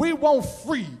 We want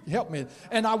free. Help me.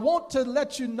 And I want to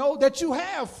let you know that you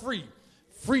have free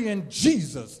in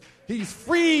Jesus. He's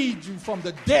freed you from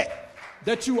the debt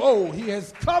that you owe. He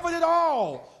has covered it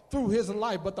all through his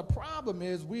life. But the problem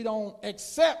is we don't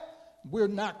accept. We're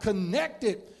not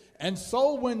connected. And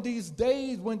so when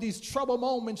these trouble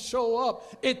moments show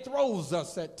up, it throws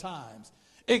us at times.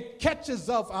 It catches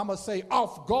us, I'm going to say,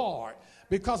 off guard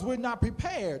because we're not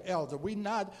prepared, elder. We're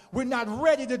not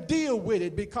ready to deal with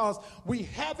it because we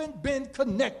haven't been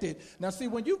connected. Now, see,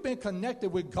 when you've been connected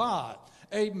with God,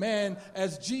 amen,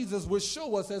 as Jesus will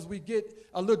show us as we get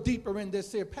a little deeper in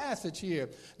this here passage here,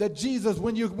 that Jesus,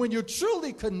 when you're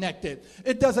truly connected,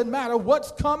 it doesn't matter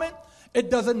what's coming. It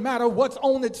doesn't matter what's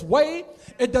on its way.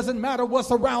 It doesn't matter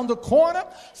what's around the corner.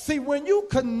 See, when you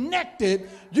connected,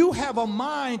 you have a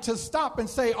mind to stop and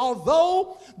say,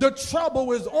 although the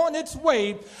trouble is on its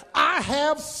way, I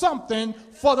have something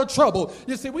for the trouble.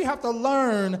 You see, we have to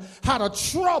learn how to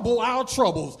trouble our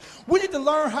troubles. We need to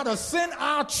learn how to send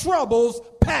our troubles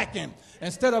packing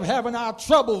instead of having our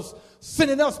troubles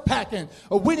sending us packing.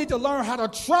 We need to learn how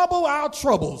to trouble our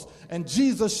troubles. And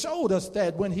Jesus showed us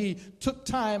that when he took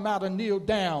time out and kneeled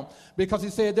down, because he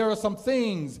said there are some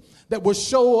things that will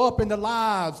show up in the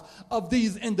lives of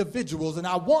these individuals. And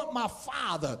I want my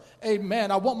Father, amen,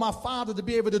 I want my Father to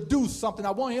be able to do something.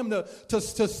 I want him to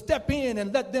step in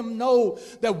and let them know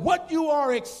that what you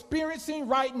are experiencing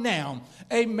right now,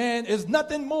 amen, is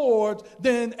nothing more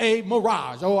than a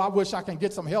mirage. Oh, I wish I can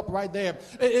get some help right there.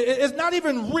 It's not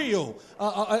even real.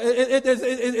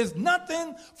 It's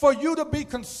nothing for you to be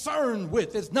concerned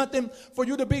with. It's nothing for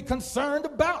you to be concerned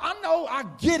about. I know, I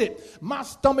get it. My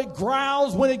stomach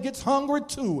growls when it gets hungry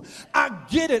too. I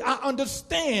get it. I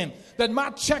understand that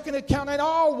my checking account ain't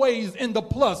always in the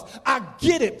plus. I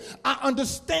get it. I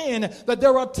understand that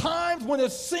there are times when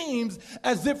it seems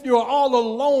as if you're all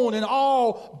alone and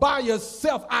all by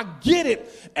yourself. I get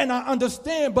it and I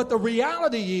understand, but the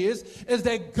reality is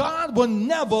that God will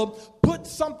never put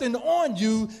something on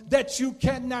you that you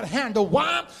cannot handle.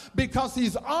 Why? Because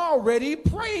he's already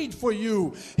prayed for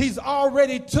you. He's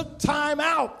already took time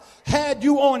out, had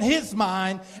you on his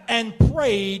mind, and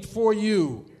prayed for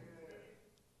you.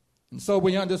 And so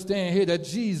we understand here that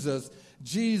Jesus,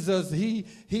 he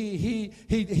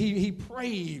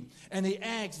prayed and he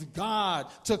asked God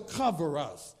to cover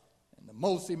us.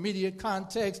 Most immediate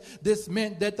context, this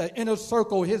meant that the inner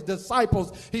circle, his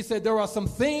disciples, he said there are some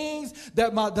things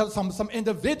that some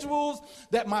individuals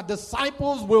that my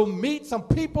disciples will meet, some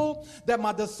people that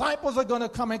my disciples are going to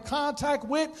come in contact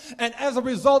with, and as a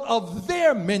result of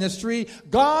their ministry,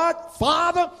 God,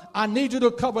 Father, I need you to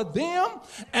cover them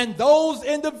and those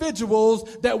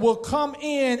individuals that will come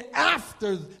in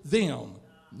after them.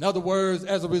 In other words,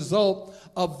 as a result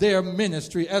of their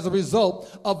ministry, as a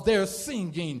result of their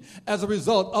singing, as a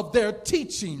result of their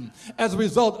teaching, as a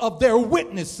result of their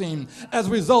witnessing, as a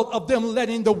result of them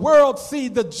letting the world see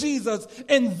the Jesus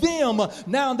in them.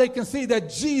 Now they can see that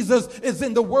Jesus is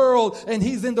in the world and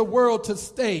he's in the world to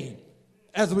stay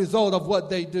as a result of what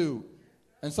they do.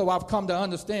 And so I've come to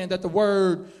understand that the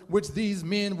word which these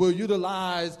men will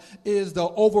utilize is the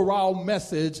overall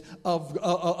message of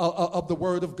the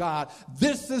word of God.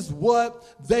 This is what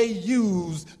they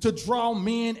use to draw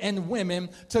men and women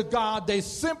to God. They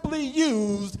simply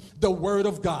used the word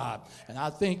of God. And I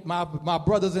think my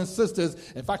brothers and sisters,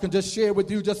 if I can just share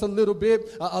with you just a little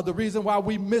bit of the reason why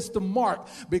we missed the mark,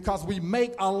 because we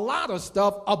make a lot of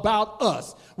stuff about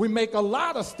us. We make a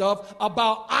lot of stuff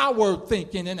about our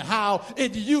thinking and how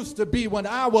it used to be when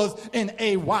I was in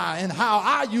AY and how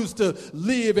I used to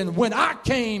live. And when I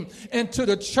came into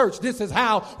the church, this is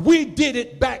how we did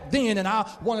it back then. And I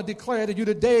want to declare to you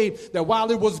today that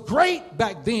while it was great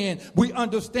back then, we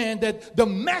understand that the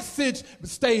message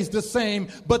stays the same,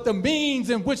 but the means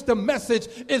in which the message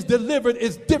is delivered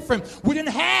is different. We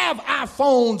didn't have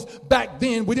iPhones back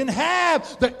then. We didn't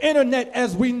have the internet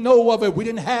as we know of it. We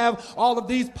didn't have all of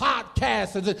these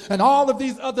podcasts and all of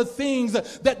these other things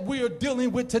that we are dealing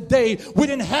with today. We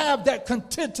didn't have that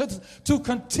to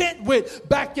content with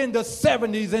back in the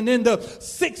 70s and in the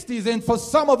 60s. And for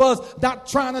some of us, not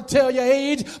trying to tell your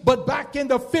age, but back in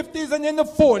the 50s and in the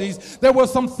 40s, there were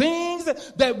some things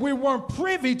that we weren't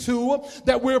privy to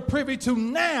that we're privy to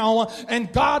now.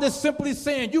 And God is simply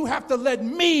saying, you have to let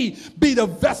me be the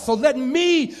vessel. Let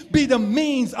me be the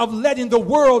means of letting the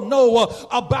world know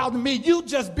about me. You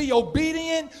just be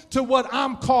obedient to what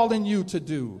I'm calling you to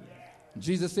do.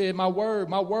 Jesus said, my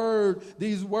word,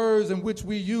 these words in which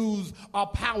we use are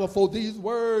powerful. These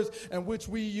words in which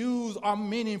we use are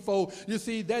meaningful. You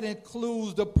see, that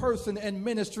includes the person and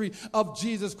ministry of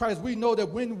Jesus Christ. We know that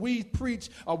when we preach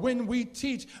or when we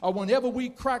teach or whenever we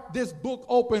crack this book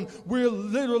open, we're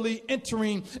literally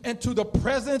entering into the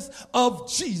presence of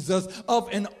Jesus, of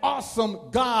an awesome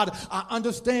God. I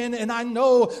understand and I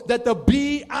know that the Bible,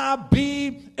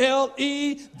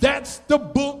 that's the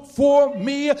book for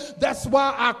me. That's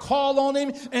why I call on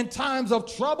him in times of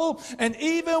trouble. And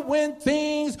even when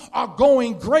things are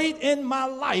going great in my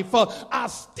life, I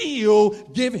still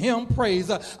give him praise.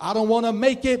 I don't want to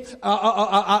make it.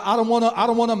 I don't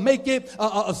want to make it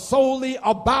solely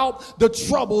about the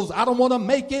troubles. I don't want to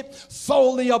make it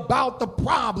solely about the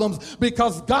problems,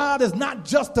 because God is not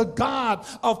just a God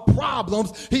of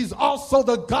problems. He's also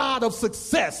the God of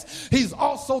success. He's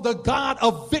also the God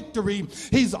of victory.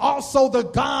 He's also the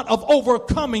God of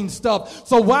overcoming stuff. stuff.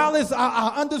 So while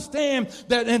I understand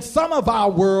that in some of our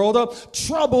world,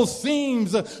 trouble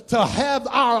seems to have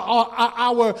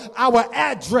our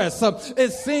address.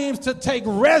 It seems to take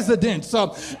residence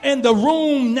in the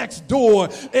room next door.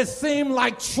 It seems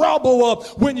like trouble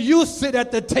when you sit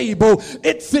at the table,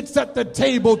 it sits at the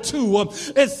table too.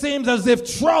 It seems as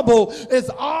if trouble is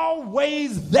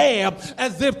always there,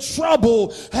 as if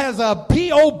trouble has a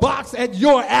P.O. box at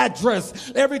your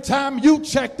address. Every time you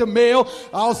check the mail,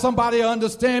 oh, somebody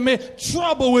understand me,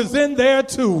 trouble is in there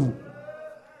too.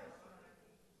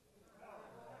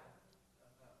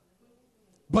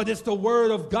 But it's the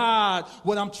word of God.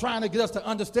 What I'm trying to get us to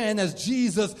understand, as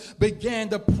Jesus began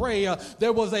to pray,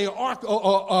 there was a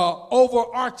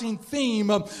overarching theme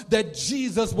that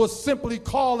Jesus was simply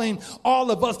calling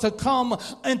all of us to come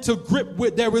into grip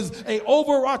with. There was a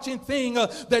overarching thing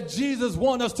that Jesus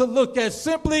wants us to look at.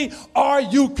 Simply, are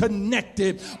you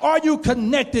connected? Are you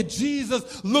connected?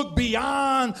 Jesus looked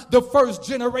beyond the first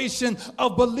generation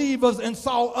of believers and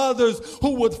saw others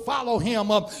who would follow him.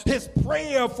 His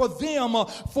prayer for them,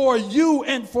 for you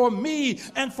and for me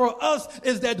and for us,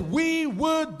 is that we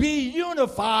would be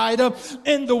unified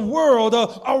in the world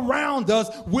around us,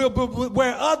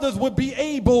 where others would be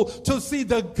able to see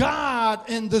the God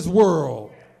in this world.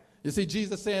 You see,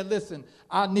 Jesus said, listen,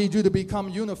 I need you to become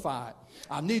unified.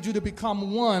 I need you to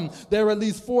become one. There are at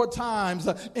least 4 times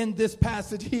in this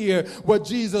passage here where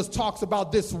Jesus talks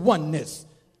about this oneness.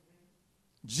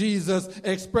 Jesus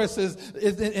expresses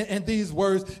in these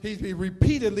words, he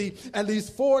repeatedly, at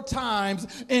least 4 times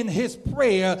in his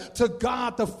prayer to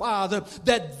God the Father,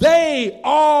 that they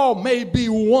all may be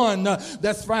one.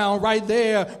 That's found right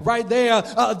there.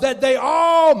 That they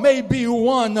all may be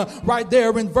one, right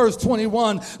there in verse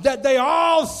 21. That they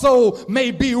also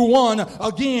may be one,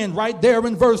 again, right there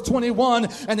in verse 21.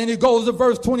 And then he goes to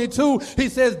verse 22. He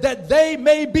says that they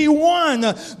may be one,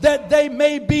 that they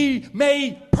may be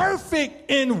made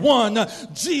perfect in one.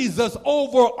 Jesus'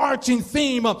 overarching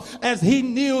theme as he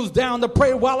kneels down to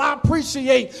pray. Well, I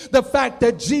appreciate the fact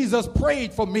that Jesus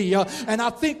prayed for me, and I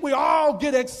think we all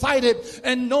get excited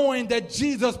in knowing that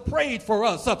Jesus prayed for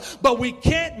us, but we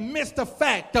can't miss the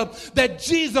fact that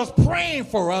Jesus praying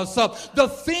for us, the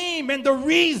theme and the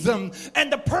reason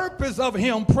and the purpose of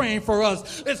him praying for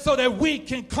us is so that we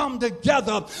can come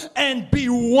together and be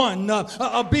one.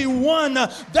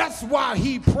 That's why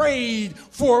he prayed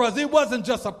for us. It wasn't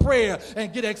just a prayer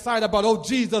and get excited about, oh,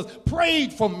 Jesus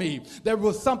prayed for me. There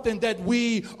was something that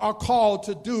we are called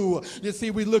to do. You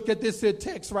see, we look at this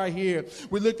text right here.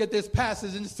 We look at this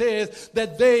passage and it says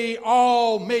that they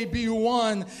all may be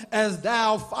one, as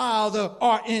thou, Father,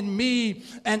 art in me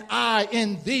and I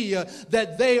in thee,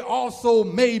 that they also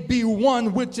may be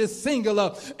one, which is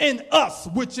singular, in us,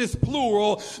 which is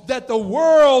plural, that the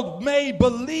world may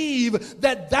believe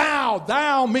that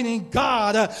thou meaning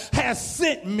God, has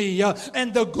sent me,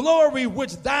 and the glory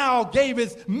which thou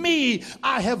gavest me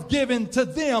I have given to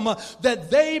them,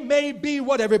 that they may be,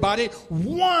 what, everybody?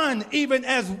 One, even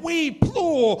as we,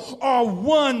 plural, are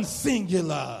one,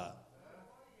 singular.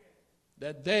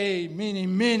 That they,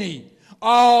 meaning many,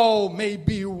 all may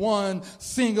be one,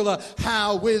 singular.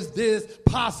 How is this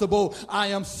possible? I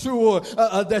am sure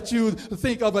that you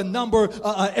think of a number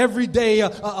everyday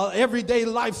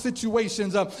life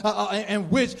situations in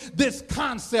which this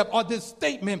concept or this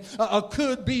statement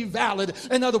could be valid.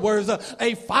 In other words,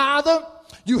 a father,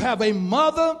 you have a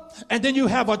mother, and then you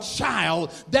have a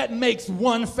child. That makes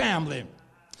one family.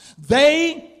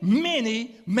 They,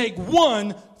 many, make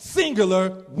one, singular,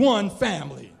 one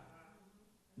family.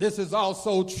 This is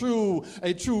also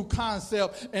a true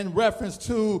concept in reference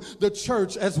to the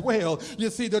church as well. You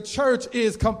see, the church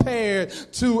is compared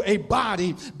to a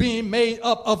body being made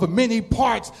up of many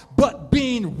parts, but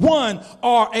being one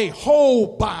or a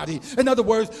whole body. In other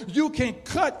words, you can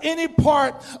cut any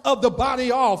part of the body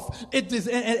off, and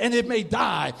it may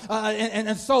die.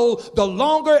 And so the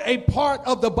longer a part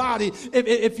of the body,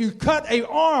 if you cut an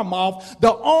arm off,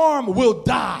 the arm will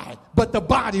die, but the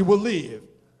body will live.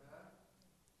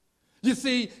 You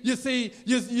see, if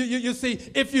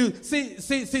you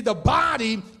see, the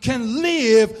body can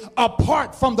live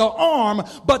apart from the arm,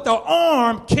 but the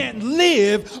arm can't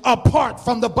live apart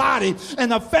from the body.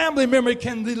 And a family member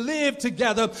can live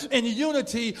together in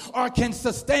unity or can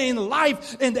sustain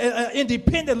life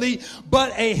independently,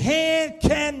 but a hand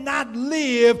cannot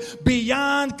live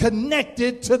beyond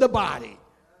connected to the body.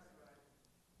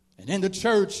 And in the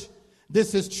church,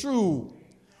 this is true.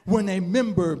 when a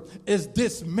member is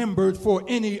dismembered for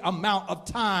any amount of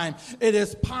time, it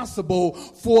is possible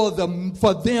for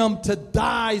them to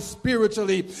die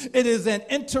spiritually. It is an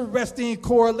interesting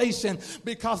correlation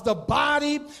because the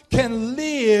body can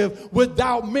live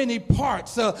without many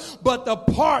parts, but the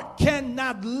part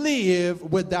cannot live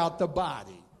without the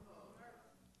body.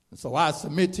 So I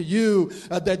submit to you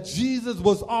that Jesus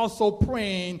was also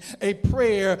praying a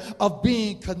prayer of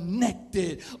being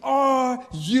connected. Are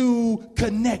you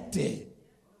connected?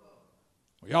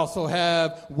 We also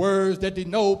have words that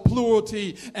denote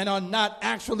plurality and are not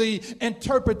actually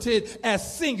interpreted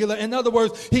as singular. In other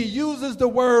words, he uses the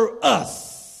word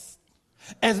us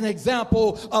as an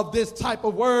example of this type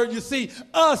of word. You see,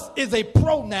 us is a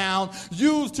pronoun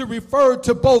used to refer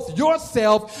to both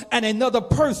yourself and another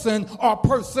person or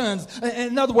persons.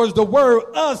 In other words, the word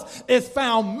us is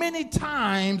found many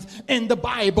times in the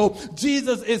Bible.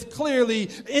 Jesus is clearly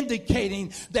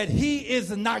indicating that he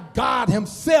is not God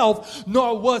himself,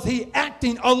 nor was he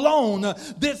acting alone.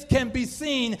 This can be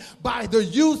seen by the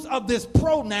use of this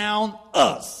pronoun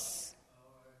us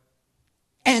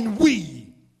and we,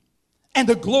 and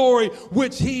the glory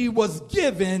which he was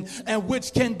given, and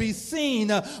which can be seen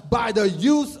by the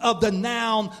use of the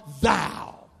noun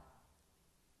thou,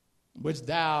 which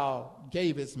thou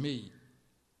gavest me.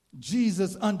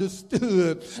 Jesus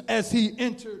understood as he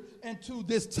entered into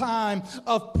this time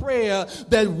of prayer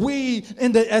that we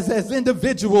as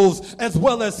individuals as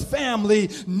well as family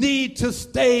need to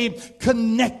stay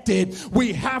connected.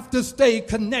 We have to stay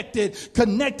connected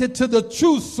to the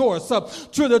true source,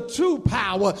 to the true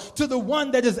power, to the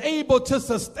one that is able to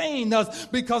sustain us,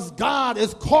 because God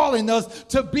is calling us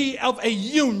to be of a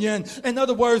union. In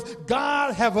other words,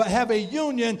 God have a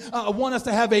union, want us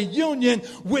to have a union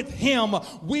with him.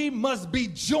 We must be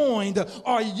joined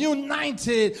or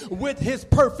united with his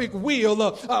perfect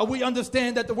will. We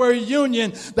understand that the word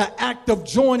union, the act of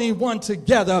joining one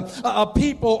together,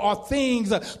 people or things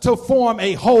to form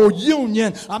a whole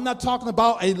union. I'm not talking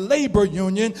about a labor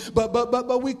union,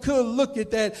 but we could look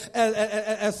at that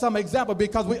as some example,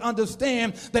 because we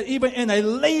understand that even in a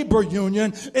labor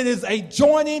union, it is a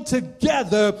joining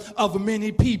together of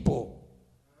many people,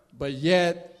 but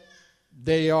yet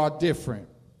they are different.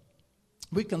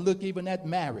 We can look even at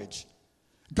marriage.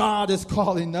 God is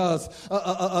calling us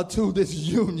to this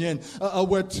union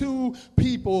where two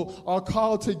people are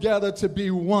called together to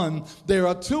be one. There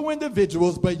are two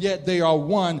individuals, but yet they are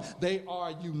one. They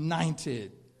are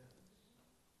united.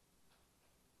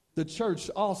 The church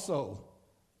also,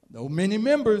 though many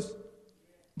members,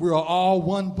 we are all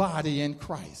one body in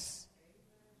Christ.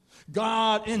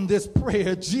 God in this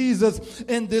prayer, Jesus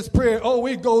in this prayer,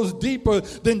 it goes deeper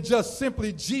than just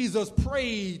simply Jesus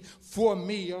prayed for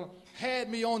me or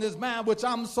had me on his mind, which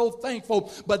I'm so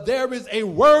thankful. But there is a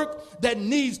work that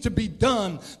needs to be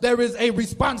done. There is a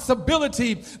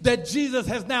responsibility that Jesus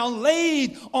has now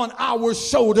laid on our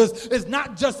shoulders. It's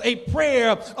not just a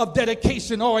prayer of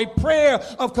dedication or a prayer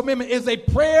of commitment. It's a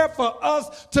prayer for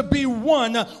us to be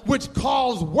one, which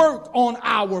calls work on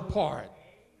our part.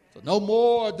 So no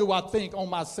more do I think on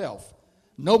myself.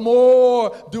 No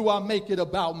more do I make it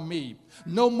about me.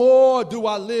 No more do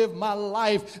I live my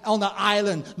life on the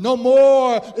island. No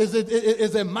more is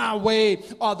it my way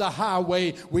or the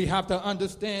highway. We have to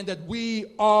understand that we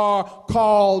are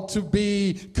called to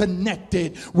be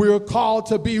connected. We're called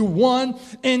to be one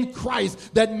in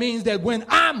Christ. That means that when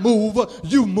I move,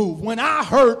 you move. When I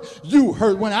hurt, you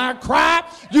hurt. When I cry,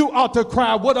 you ought to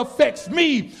cry. What affects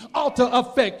me ought to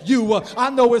affect you. I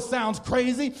know it sounds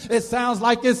crazy. It sounds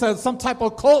like it's some type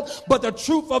of cult, but the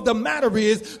truth of the matter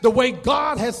is the way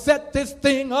God has set this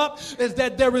thing up is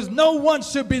that there is no one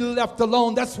should be left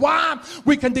alone. That's why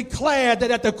we can declare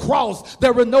that at the cross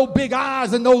there were no big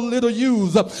I's and no little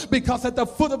U's, because at the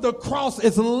foot of the cross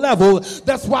is level.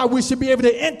 That's why we should be able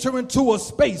to enter into a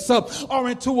space or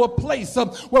into a place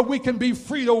where we can be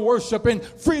free to worship and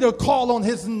free to call on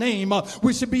his name.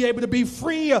 We should be able to be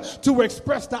free to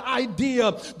express the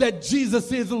idea that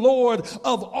Jesus is Lord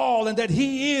of all and that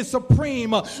he is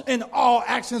supreme in all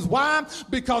actions. Why?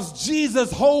 Because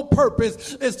Jesus' whole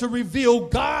purpose is to reveal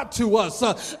God to us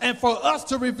and for us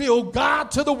to reveal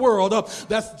God to the world.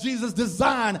 That's Jesus'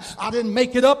 design. I didn't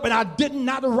make it up and I did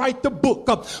not write the book.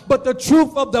 But the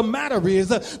truth of the matter is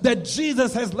that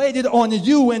Jesus has laid it on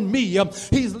you and me.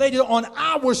 He's laid it on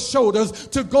our shoulders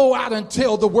to go out and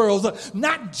tell the world,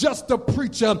 not just a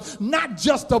preacher, not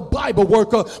just a Bible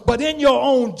worker, but in your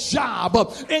own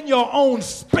job, in your own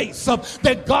space,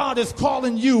 that God is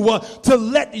calling you to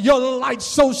let your light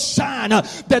so shine shine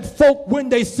that folk, when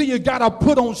they see you, got to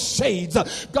put on shades.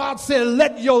 God said,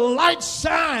 let your light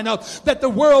shine that the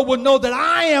world will know that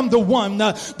I am the one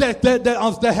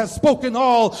that has spoken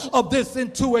all of this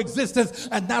into existence.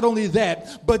 And not only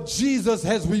that, but Jesus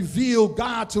has revealed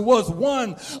God to us.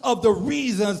 One of the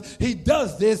reasons he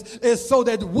does this is so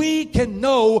that we can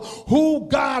know who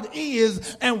God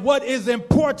is and what is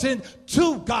important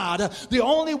to God. The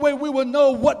only way we will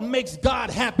know what makes God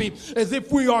happy is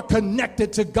if we are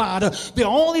connected to God. The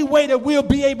only way that we'll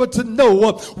be able to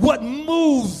know what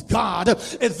moves God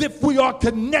is if we are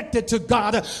connected to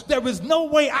God. There is no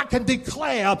way I can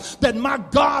declare that my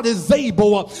God is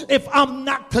able if I'm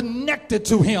not connected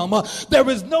to him. There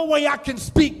is no way I can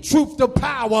speak truth to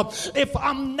power if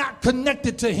I'm not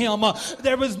connected to him.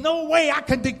 There is no way I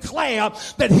can declare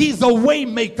that he's a way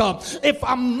maker if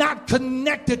I'm not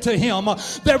connected to him.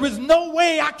 There is no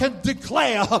way I can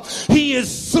declare he is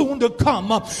soon to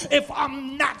come if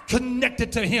I'm not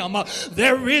connected to him.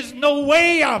 There is no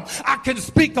way I can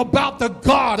speak about the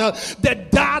God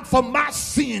that died for my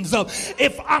sins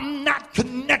if I'm not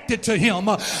connected to him.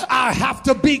 I have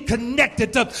to be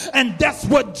connected, and that's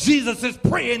what Jesus is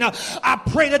praying. I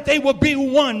pray that they will be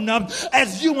one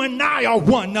as you and I are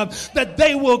one, that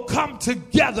they will come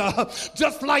together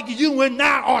just like you and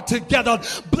I are together.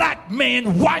 Black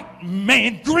man, white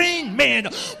man, green man,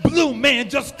 blue man,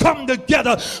 just come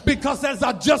together, because as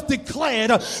I just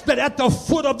declared that at the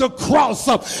foot of the cross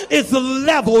is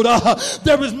leveled.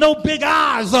 There is no big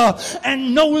I's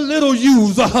and no little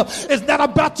U's. It's not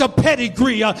about your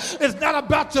pedigree. It's not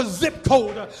about your zip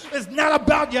code. It's not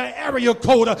about your area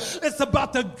code. It's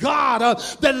about the God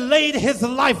that laid his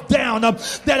life down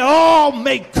that all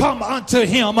may come unto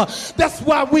him. That's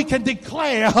why we can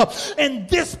declare in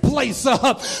this place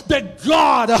that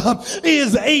God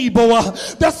is able.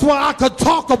 That's why I could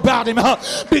talk about him,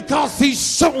 because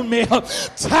he's shown me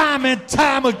time and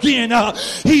time again.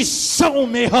 He's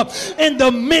shown me in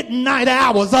the midnight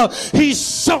hours.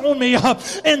 He's shown me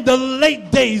in the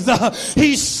late days.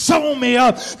 He's shown me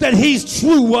that he's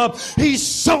true.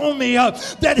 He's shown me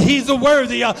that he's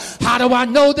worthy. How do I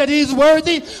know that he's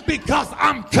worthy? Because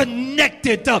I'm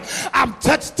connected. I've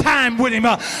touched time with him.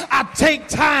 I take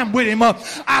time with him.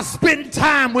 I spend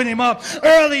time with him.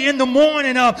 Early in the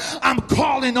morning, I'm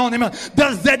calling on him.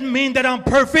 Does that mean that I'm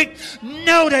perfect?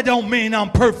 No, that don't mean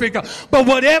I'm perfect. But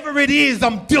whatever it is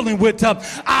I'm dealing with,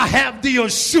 I have the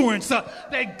assurance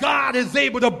that God is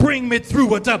able to bring me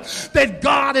through it. That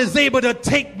God is able to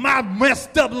take my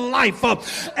messed up life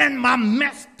and my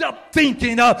messed up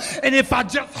thinking, and if I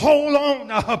just hold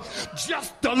on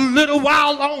just a little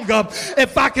while longer,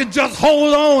 if I can just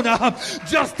hold on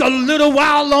just a little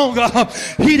while longer,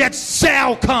 he that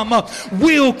shall come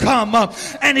will come,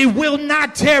 and he will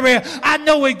not tarry. I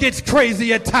know it gets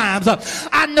crazy at times.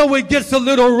 I know it gets a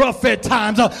little rough at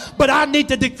times, but I need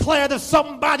to declare to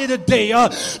somebody today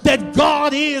that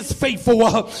God is faithful,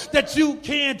 that you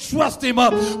can trust him,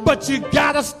 but you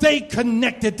gotta stay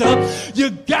connected.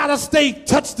 You gotta stay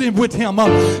touched with him.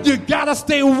 You gotta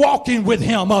stay walking with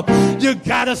him. You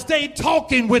gotta stay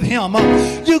talking with him.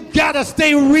 You gotta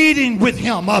stay reading with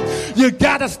him. You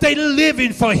gotta stay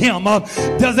living for him.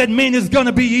 Does that mean it's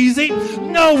gonna be easy?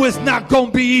 No, it's not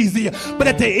gonna be easy. But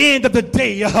at the end of the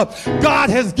day, God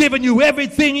has given you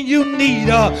everything you need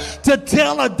to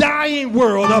tell a dying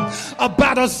world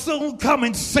about a soon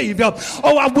coming Savior.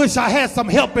 Oh, I wish I had some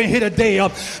help in here today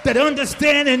that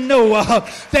understand and know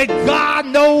that God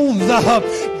knows,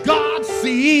 God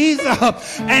sees,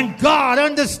 and God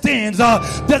understands.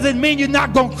 Doesn't mean you're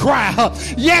not going to cry.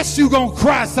 Yes, you're going to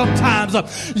cry sometimes.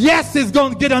 Yes, it's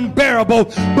going to get unbearable,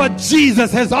 but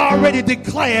Jesus has already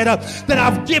declared that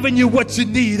I've given you what you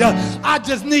need. I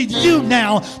just need you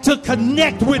now to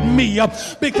connect with me,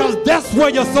 because that's where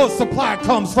your source supply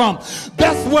comes from.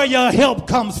 That's where your help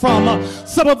comes from.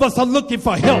 Some of us are looking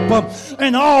for help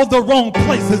in all the wrong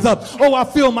places. Oh, I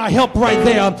feel my help right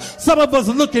there. Some of us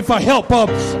are looking for help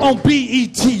on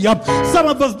BET. Some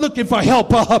of us looking for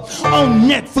help on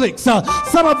Netflix.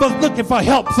 Some of us looking for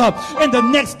help in the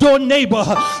next door neighbor.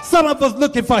 Some of us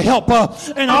looking for help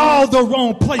in all the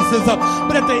wrong places.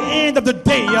 But at the end of the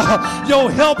day,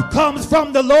 your help comes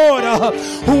from the Lord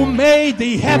who made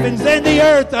the heavens and the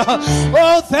earth.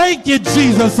 Oh, thank you,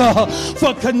 Jesus,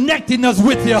 for connecting us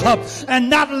with you and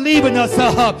not leaving us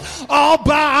all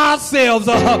by ourselves,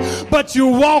 but you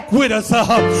walk with us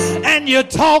and you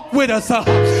talk with us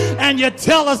and you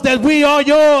tell us that we are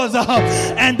yours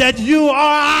and that you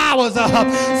are ours.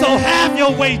 So have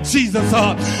your way, Jesus.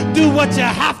 Do what you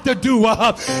have to do.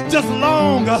 Just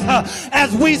long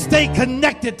as we stay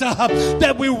connected,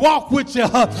 that we walk with you,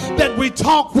 that we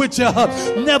talk with you,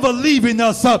 never leaving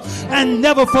us and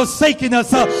never forsaking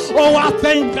us. Oh, I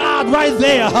thank God right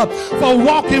there for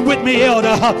walking with me,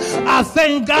 Elder. I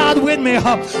thank God with me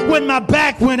when my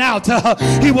back went out.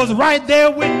 He was right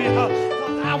there with me.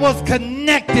 I was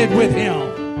connected with him.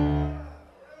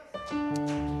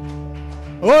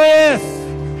 Oh, yes.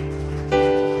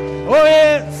 Oh,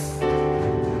 yes.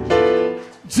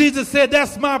 Jesus said,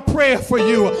 that's my prayer for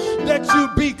you, that you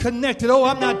be connected. Oh,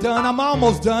 I'm not done. I'm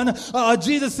almost done.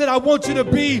 Jesus said, I want you to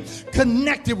be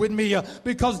connected with me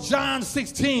because John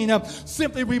 16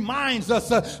 simply reminds us,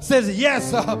 says,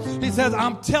 yes, he says,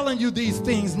 I'm telling you these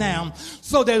things now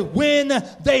so that when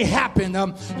they happen,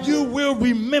 you will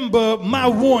remember my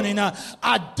warning.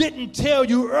 I didn't tell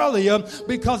you earlier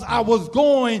because I was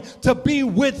going to be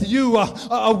with you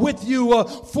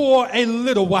for a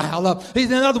little while.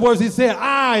 In other words, he said,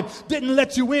 I didn't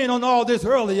let you in on all this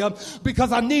earlier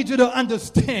because I need you to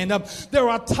understand there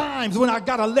are times when I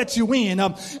gotta let you in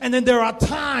and then there are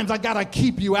times I gotta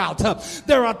keep you out.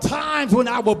 There are times when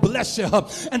I will bless you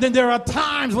and then there are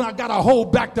times when I gotta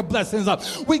hold back the blessings.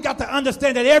 We got to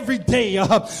understand that every day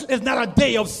is not a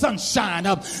day of sunshine,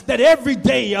 that every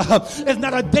day is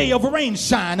not a day of rain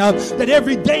shine, that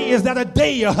every day is not a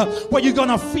day where you're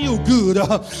gonna feel good,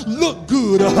 look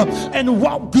good, and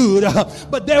walk good,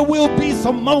 but there will be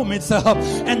some moments,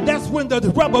 and that's when the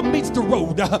rubber meets the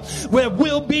road. There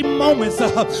will be moments,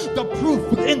 the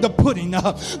proof in the pudding.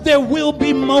 There will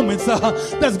be moments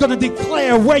that's going to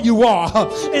declare where you are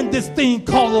in this thing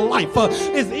called life.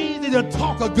 It's easy to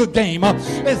talk a good game.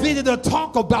 It's easy to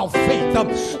talk about faith.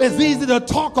 It's easy to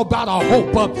talk about a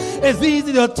hope. It's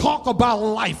easy to talk about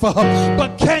life.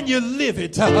 But can you live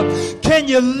it? Can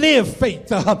you live faith?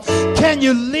 Can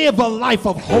you live a life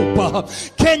of hope?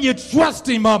 Can you trust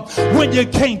him when you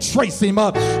can't trace him?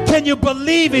 Can you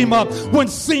believe him when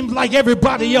it seems like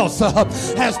everybody else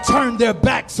has turned their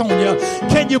backs on you?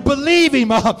 Can you believe him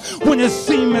when it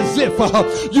seems as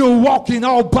if you're walking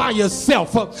all by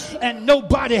yourself and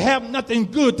nobody have nothing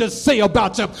good to say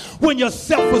about you? When your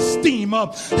self-esteem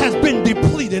has been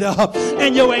depleted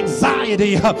and your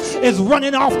anxiety is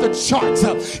running off the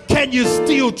charts, can you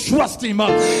still trust him?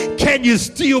 Can you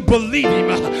still believe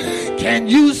him? Can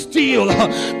you still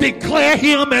declare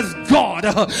him as God?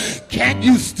 Can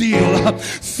you still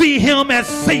see him as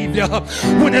Savior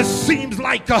when it seems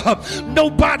like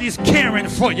nobody's caring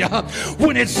for you?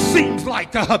 When it seems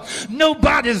like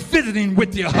nobody's visiting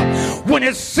with you? When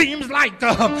it seems like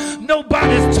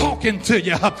nobody's talking to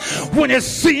you? When it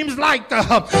seems like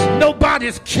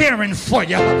nobody's caring for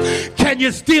you? Can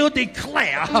you still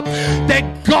declare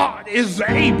that God is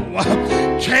able?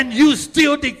 Can you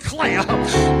still declare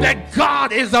that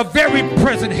God is a very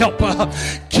present helper?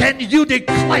 Can you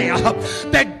declare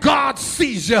that God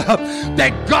sees you,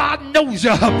 that God knows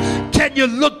you? Can you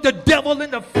look the devil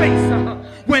in the face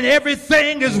when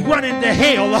everything is running to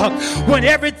hell, when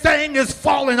everything is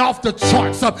falling off the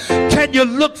charts? Can you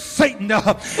look Satan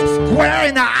square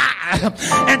in the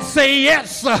eye and say,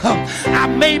 yes, I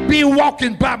may be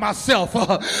walking by myself,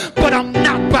 but I'm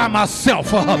not by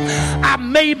myself. I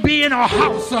may be in a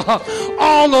house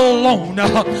all alone,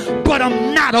 but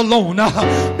I'm not alone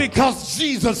because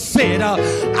Jesus said,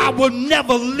 I will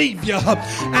never leave you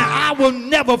and I will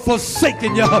never forsake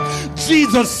you.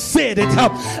 Jesus said it,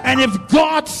 and if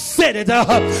God said it,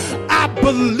 I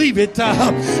believe it.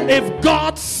 If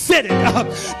God said it,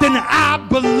 then I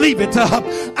believe it.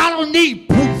 I don't need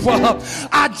proof.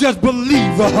 I just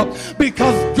believe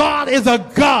because God is a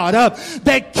God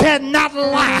that cannot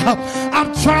lie.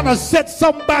 I'm trying to set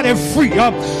somebody free.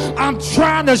 I'm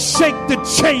trying to shake the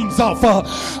chains off.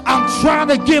 I'm trying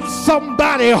to give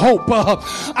somebody hope.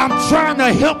 I'm trying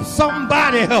to help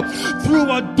somebody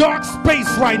through a dark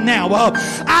space right now.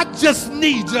 I just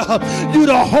need you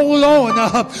to hold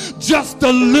on just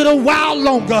a little while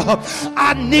longer.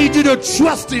 I need you to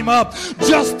trust him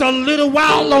just a little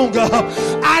while longer.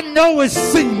 I know it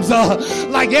seems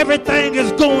like everything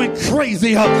is going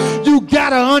crazy. You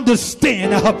gotta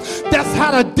understand that's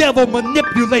how the devil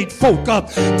manipulates folk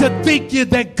to think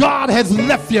that God has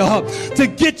left you, to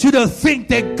get you to think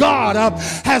that God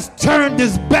has turned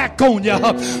his back on you.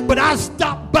 But I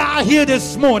stopped by here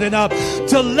this morning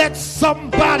to let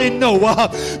somebody know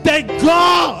that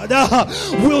God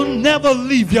will never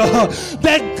leave you,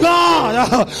 that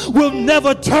God will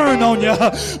never turn on you,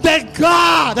 that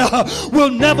God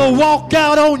will never walk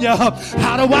out on you.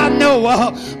 How do I know?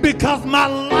 Because my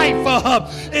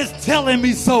life is telling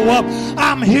me so.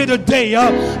 I'm here today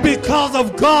because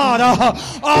of God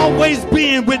always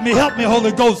being with me. Help me,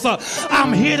 Holy Ghost.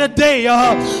 I'm here today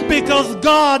because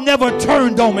God never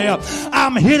turned on me.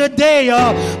 I'm here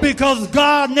today because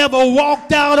God never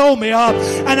walked out on me.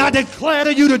 And I declare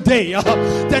to you today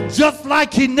that just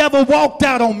like he never walked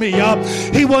out on me,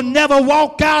 he will never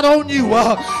walk out on you.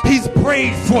 He's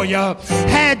prayed for you,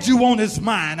 had you on his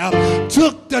mind,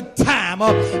 took the time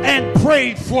and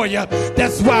prayed for you.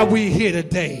 That's why we're here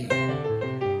today.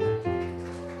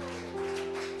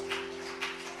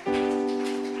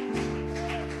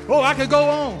 Oh, I could go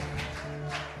on.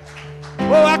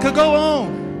 Oh, I could go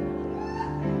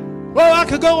on. Oh, I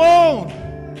could go on.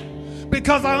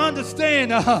 Because I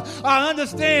understand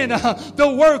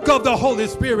the work of the Holy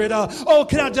Spirit. Oh,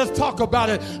 can I just talk about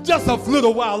it just a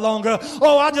little while longer?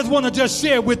 Oh, I just want to just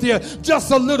share with you just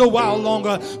a little while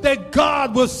longer that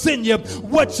God will send you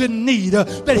what you need,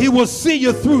 that he will see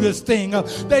you through this thing,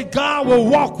 that God will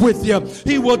walk with you,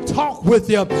 he will talk with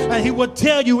you, and he will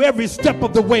tell you every step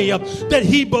of the way that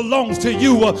he belongs to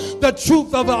you. The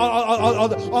truth of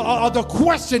the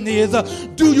question is,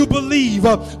 do you believe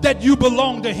that you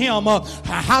belong to him?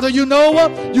 How do you know?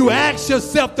 You ask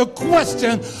yourself the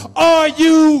question, are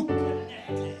you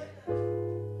connected?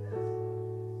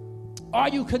 Are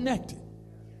you connected?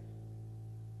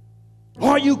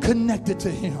 Are you connected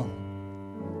to him?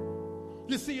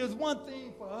 You see, it's one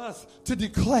thing for us to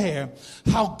declare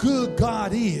how good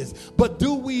God is, but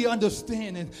do we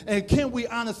understand and can we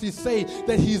honestly say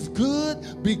that he's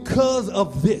good because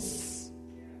of this?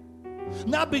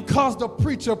 Not because the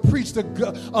preacher preached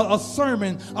a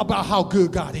sermon about how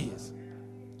good God is.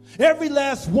 Every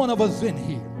last one of us in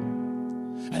here,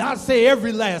 and I say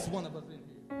every last one of us in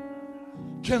here,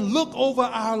 can look over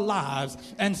our lives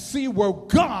and see where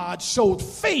God showed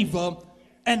favor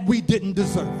and we didn't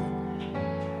deserve it.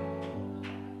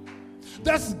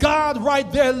 That's God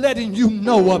right there letting you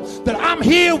know that I'm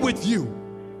here with you.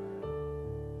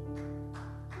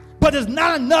 But it's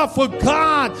not enough for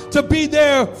God to be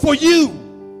there for you.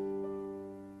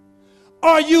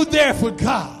 Are you there for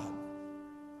God?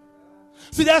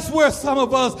 See, that's where some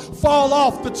of us fall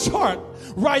off the chart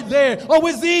right there. Oh,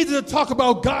 it's easy to talk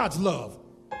about God's love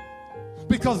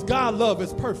because God's love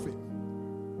is perfect.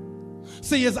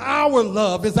 See, it's our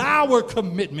love, it's our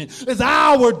commitment, it's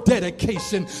our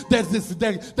dedication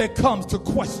that comes to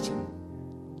question.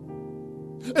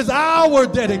 It's our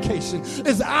dedication.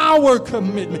 It's our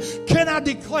commitment. Can I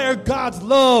declare God's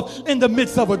love in the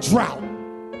midst of a drought?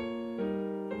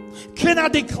 Can I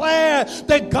declare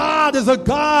that God is a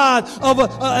God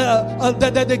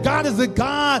that God is a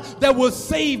God that will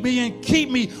save me and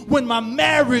keep me when my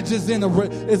marriage is in a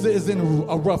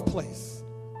rough place?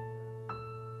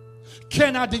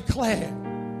 Can I declare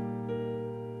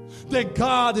that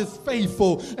God is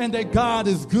faithful and that God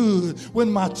is good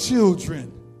when my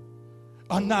children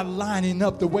are not lining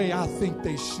up the way I think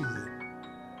they should?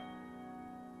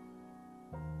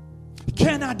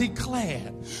 Can I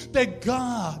declare that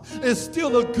God is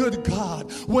still a good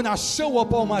God when I show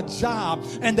up on my job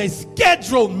and they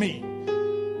schedule me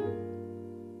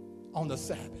on the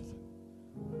Sabbath?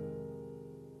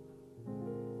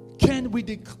 Can we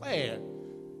declare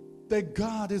that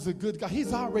God is a good God?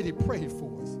 He's already prayed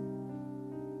for us.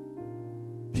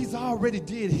 He's already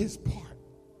did his part.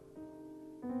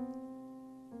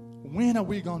 When are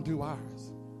we going to do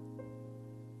ours?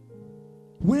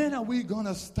 When are we going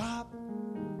to stop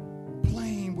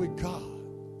playing with God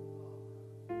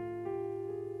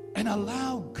and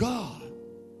allow God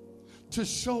to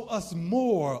show us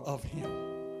more of him?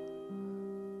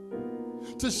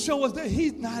 To show us that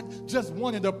he's not just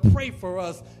wanting to pray for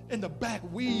us in the back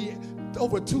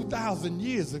over 2,000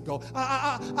 years ago.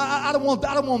 I don't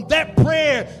want that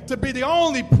prayer to be the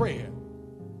only prayer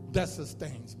that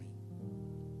sustains me.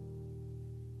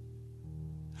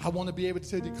 I want to be able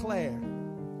to declare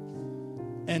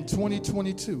in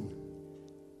 2022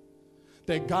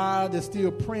 that God is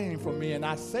still praying for me. And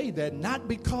I say that not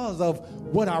because of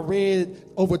what I read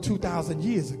over 2,000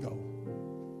 years ago,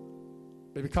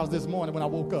 but because this morning when I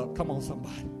woke up, come on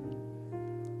somebody,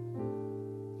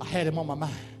 I had him on my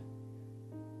mind.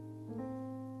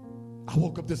 I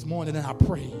woke up this morning and I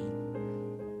prayed.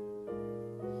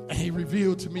 And he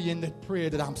revealed to me in that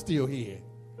prayer that I'm still here.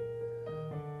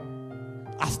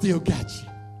 I still got you.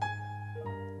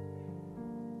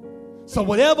 So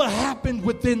whatever happened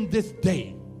within this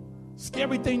day,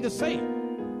 scary thing to say,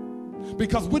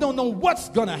 because we don't know what's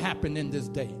going to happen in this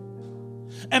day.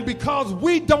 And because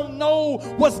we don't know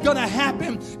what's going to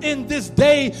happen in this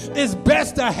day, it's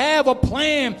best to have a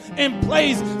plan in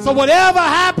place. So whatever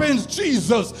happens,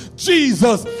 Jesus,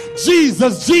 Jesus,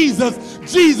 Jesus, Jesus,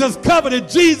 Jesus covered it,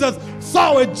 Jesus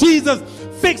saw it, Jesus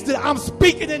fixed it. I'm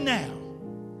speaking it now.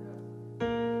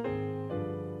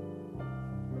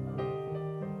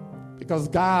 Because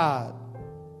God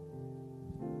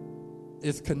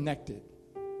is connected.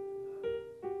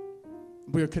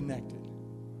 We're connected.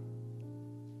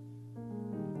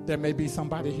 There may be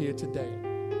somebody here today.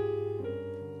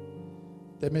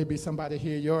 There may be somebody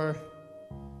here. Your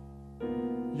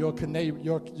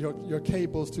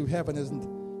cables to heaven has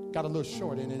got a little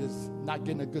short and it is not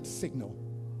getting a good signal.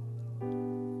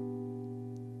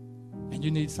 And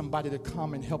you need somebody to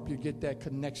come and help you get that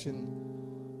connection.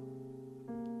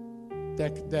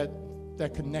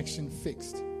 That connection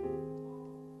fixed.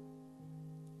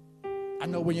 I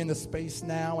know we're in a space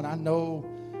now, and I know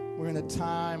we're in a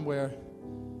time where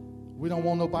we don't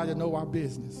want nobody to know our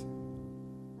business.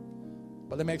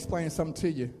 But let me explain something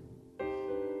to you.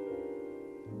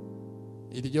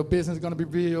 Either your business is going to be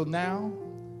revealed now,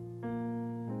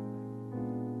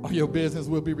 or your business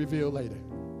will be revealed later.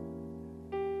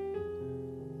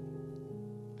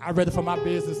 I'm ready for my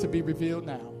business to be revealed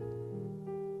now.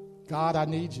 God, I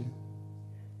need you.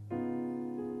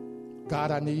 God,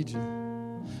 I need you.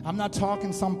 I'm not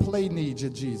talking some play need you,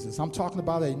 Jesus. I'm talking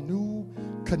about a new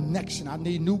connection. I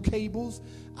need new cables.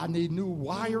 I need new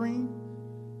wiring.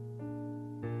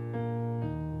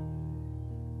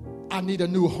 I need a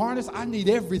new harness. I need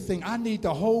everything. I need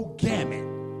the whole gamut.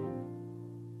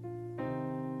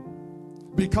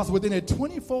 Because within a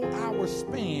 24-hour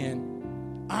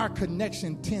span, our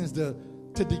connection tends to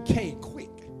decay quick.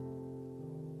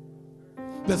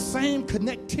 The same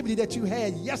connectivity that you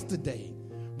had yesterday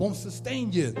won't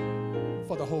sustain you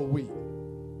for the whole week.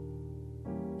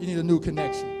 You need a new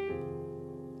connection.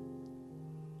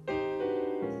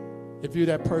 If you're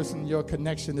that person, your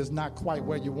connection is not quite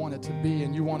where you want it to be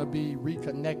and you want to be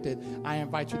reconnected, I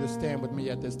invite you to stand with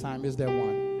me at this time. Is there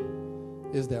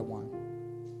one? Is there one?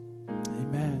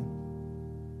 Amen.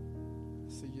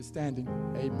 See you standing.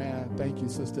 Amen. Thank you,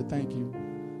 sister. Thank you.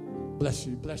 Bless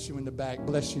you. Bless you in the back.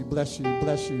 Bless you. Bless you.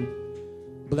 Bless you.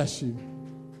 Bless you.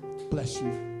 Bless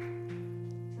you.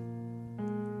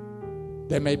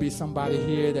 There may be somebody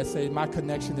here that says, my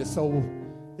connection is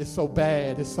so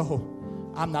bad.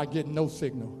 I'm not getting no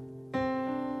signal.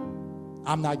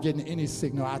 I'm not getting any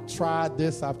signal. I tried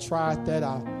this. I've tried that.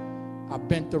 I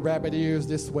bent the rabbit ears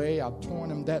this way. I've torn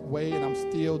them that way, and I'm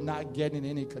still not getting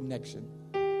any connection.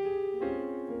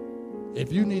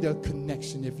 If you need a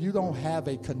connection, if you don't have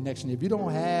a connection, if you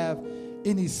don't have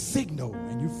any signal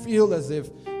and you feel as if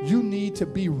you need to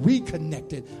be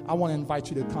reconnected, I want to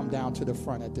invite you to come down to the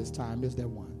front at this time. Is there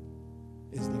one?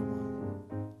 Is there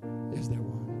one? Is there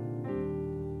one?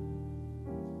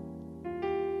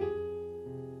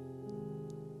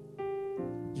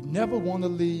 You never want to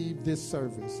leave this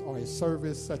service or a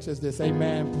service such as this.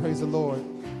 Amen. Praise the Lord.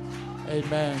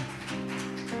 Amen.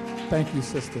 Thank you,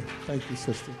 sister. Thank you,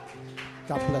 sister.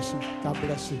 God bless you. God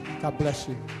bless you. God bless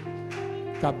you.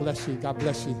 God bless you. God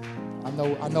bless you. I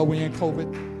know we're in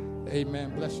COVID.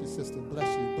 Amen. Bless you, sister. Bless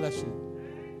you. Bless you.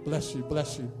 Bless you.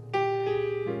 Bless you.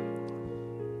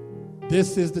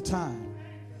 This is the time.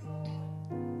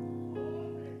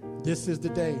 This is the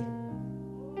day.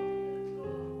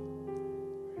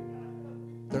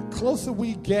 The closer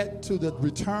we get to the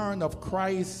return of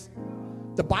Christ,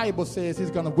 the Bible says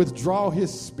he's going to withdraw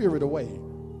his spirit away.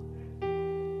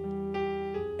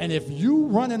 And if you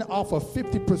running off of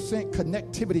 50%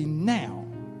 connectivity now,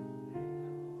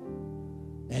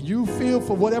 and you feel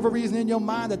for whatever reason in your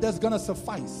mind that that's going to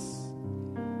suffice,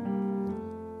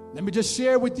 let me just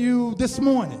share with you this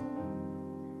morning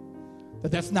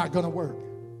that that's not going to work.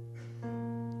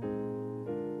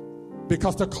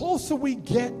 Because the closer we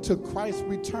get to Christ's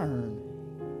return,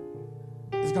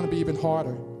 it's going to be even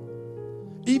harder.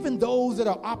 Even those that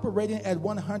are operating at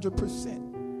 100%.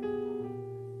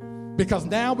 Because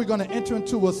now we're going to enter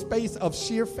into a space of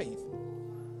sheer faith.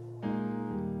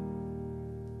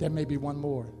 There may be one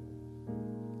more.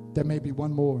 There may be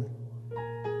one more.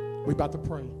 We're about to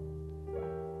pray.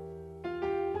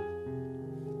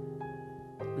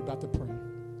 We're about to pray.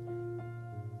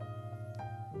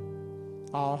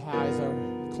 All eyes are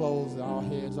closed, all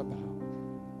heads are bowed.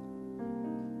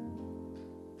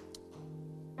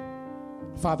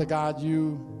 Father God,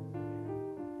 you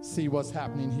see what's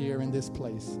happening here in this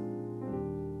place.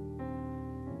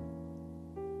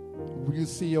 You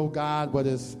see, oh God, what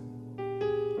is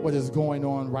going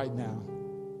on right now.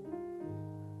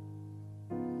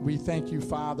 We thank you,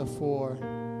 Father, for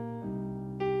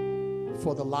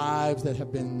for the lives that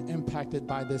have been impacted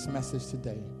by this message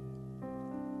today.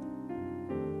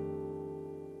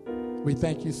 We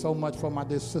thank you so much for my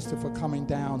dear sister for coming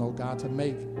down, oh God, to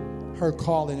make her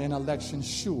calling and election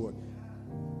sure.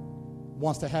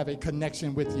 Wants to have a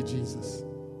connection with you, Jesus.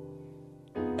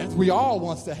 As we all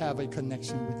wants to have a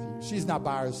connection with you. She's not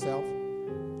by herself.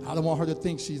 I don't want her to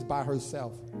think she's by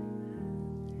herself.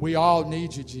 We all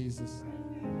need you, Jesus.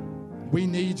 We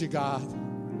need you, God.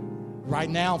 Right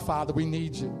now, Father, we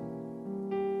need you.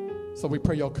 So we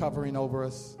pray your covering over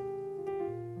us.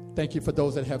 Thank you for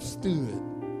those that have stood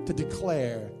to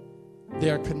declare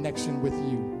their connection with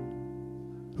you,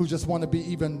 who just want to be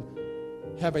even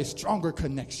have a stronger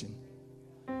connection.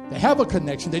 They have a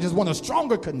connection, they just want a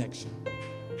stronger connection.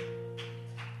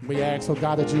 We ask, oh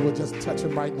God, that you will just touch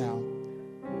them right now.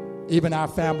 Even our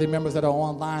family members that are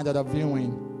online that are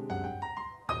viewing,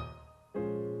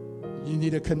 you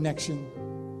need a connection.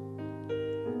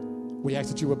 We ask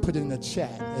that you will put it in the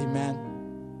chat, amen.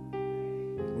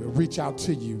 We'll reach out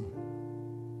to you.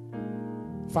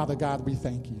 Father God, we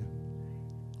thank you.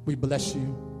 We bless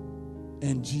you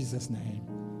in Jesus' name.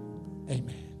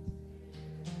 Amen.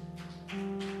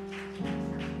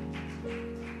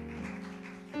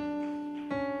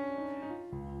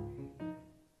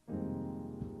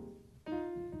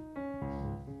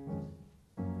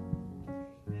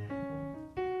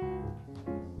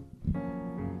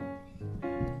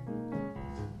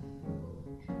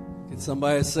 Can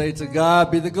somebody say, to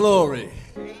God be the glory?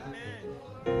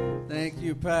 Thank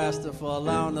you, Pastor, for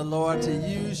allowing the Lord to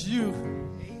use you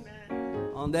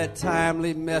on that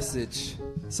timely message.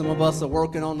 Some of us are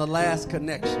working on the last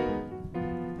connection.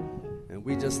 And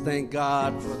we just thank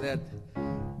God for that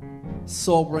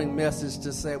sobering message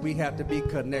to say we have to be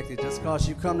connected. Just because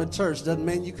you come to church doesn't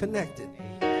mean you're connected.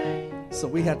 So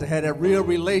we have to have that real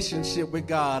relationship with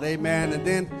God. Amen. And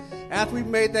then after we've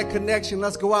made that connection,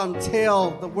 let's go out and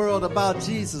tell the world about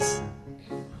Jesus.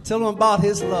 Tell them about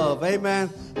his love. Amen.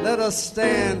 Let us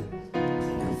stand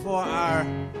for our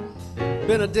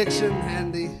benediction,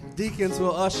 and the deacons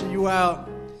will usher you out.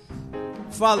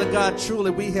 Father God,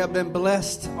 truly we have been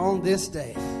blessed on this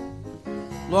day.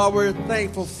 Lord, we're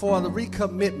thankful for the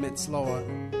recommitments, Lord.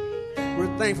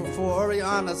 We're thankful for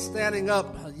Oriana standing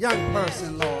up, a young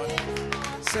person, Lord,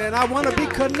 saying, I want to be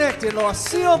connected, Lord.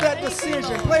 Seal that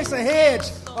decision. Place a hedge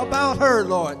about her,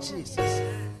 Lord Jesus.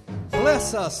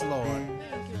 Bless us, Lord.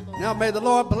 Now may the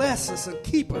Lord bless us and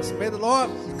keep us. May the Lord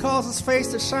cause his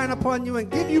face to shine upon you and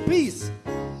give you peace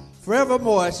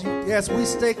forevermore as we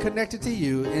stay connected to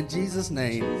you. In Jesus'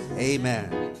 name,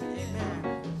 amen.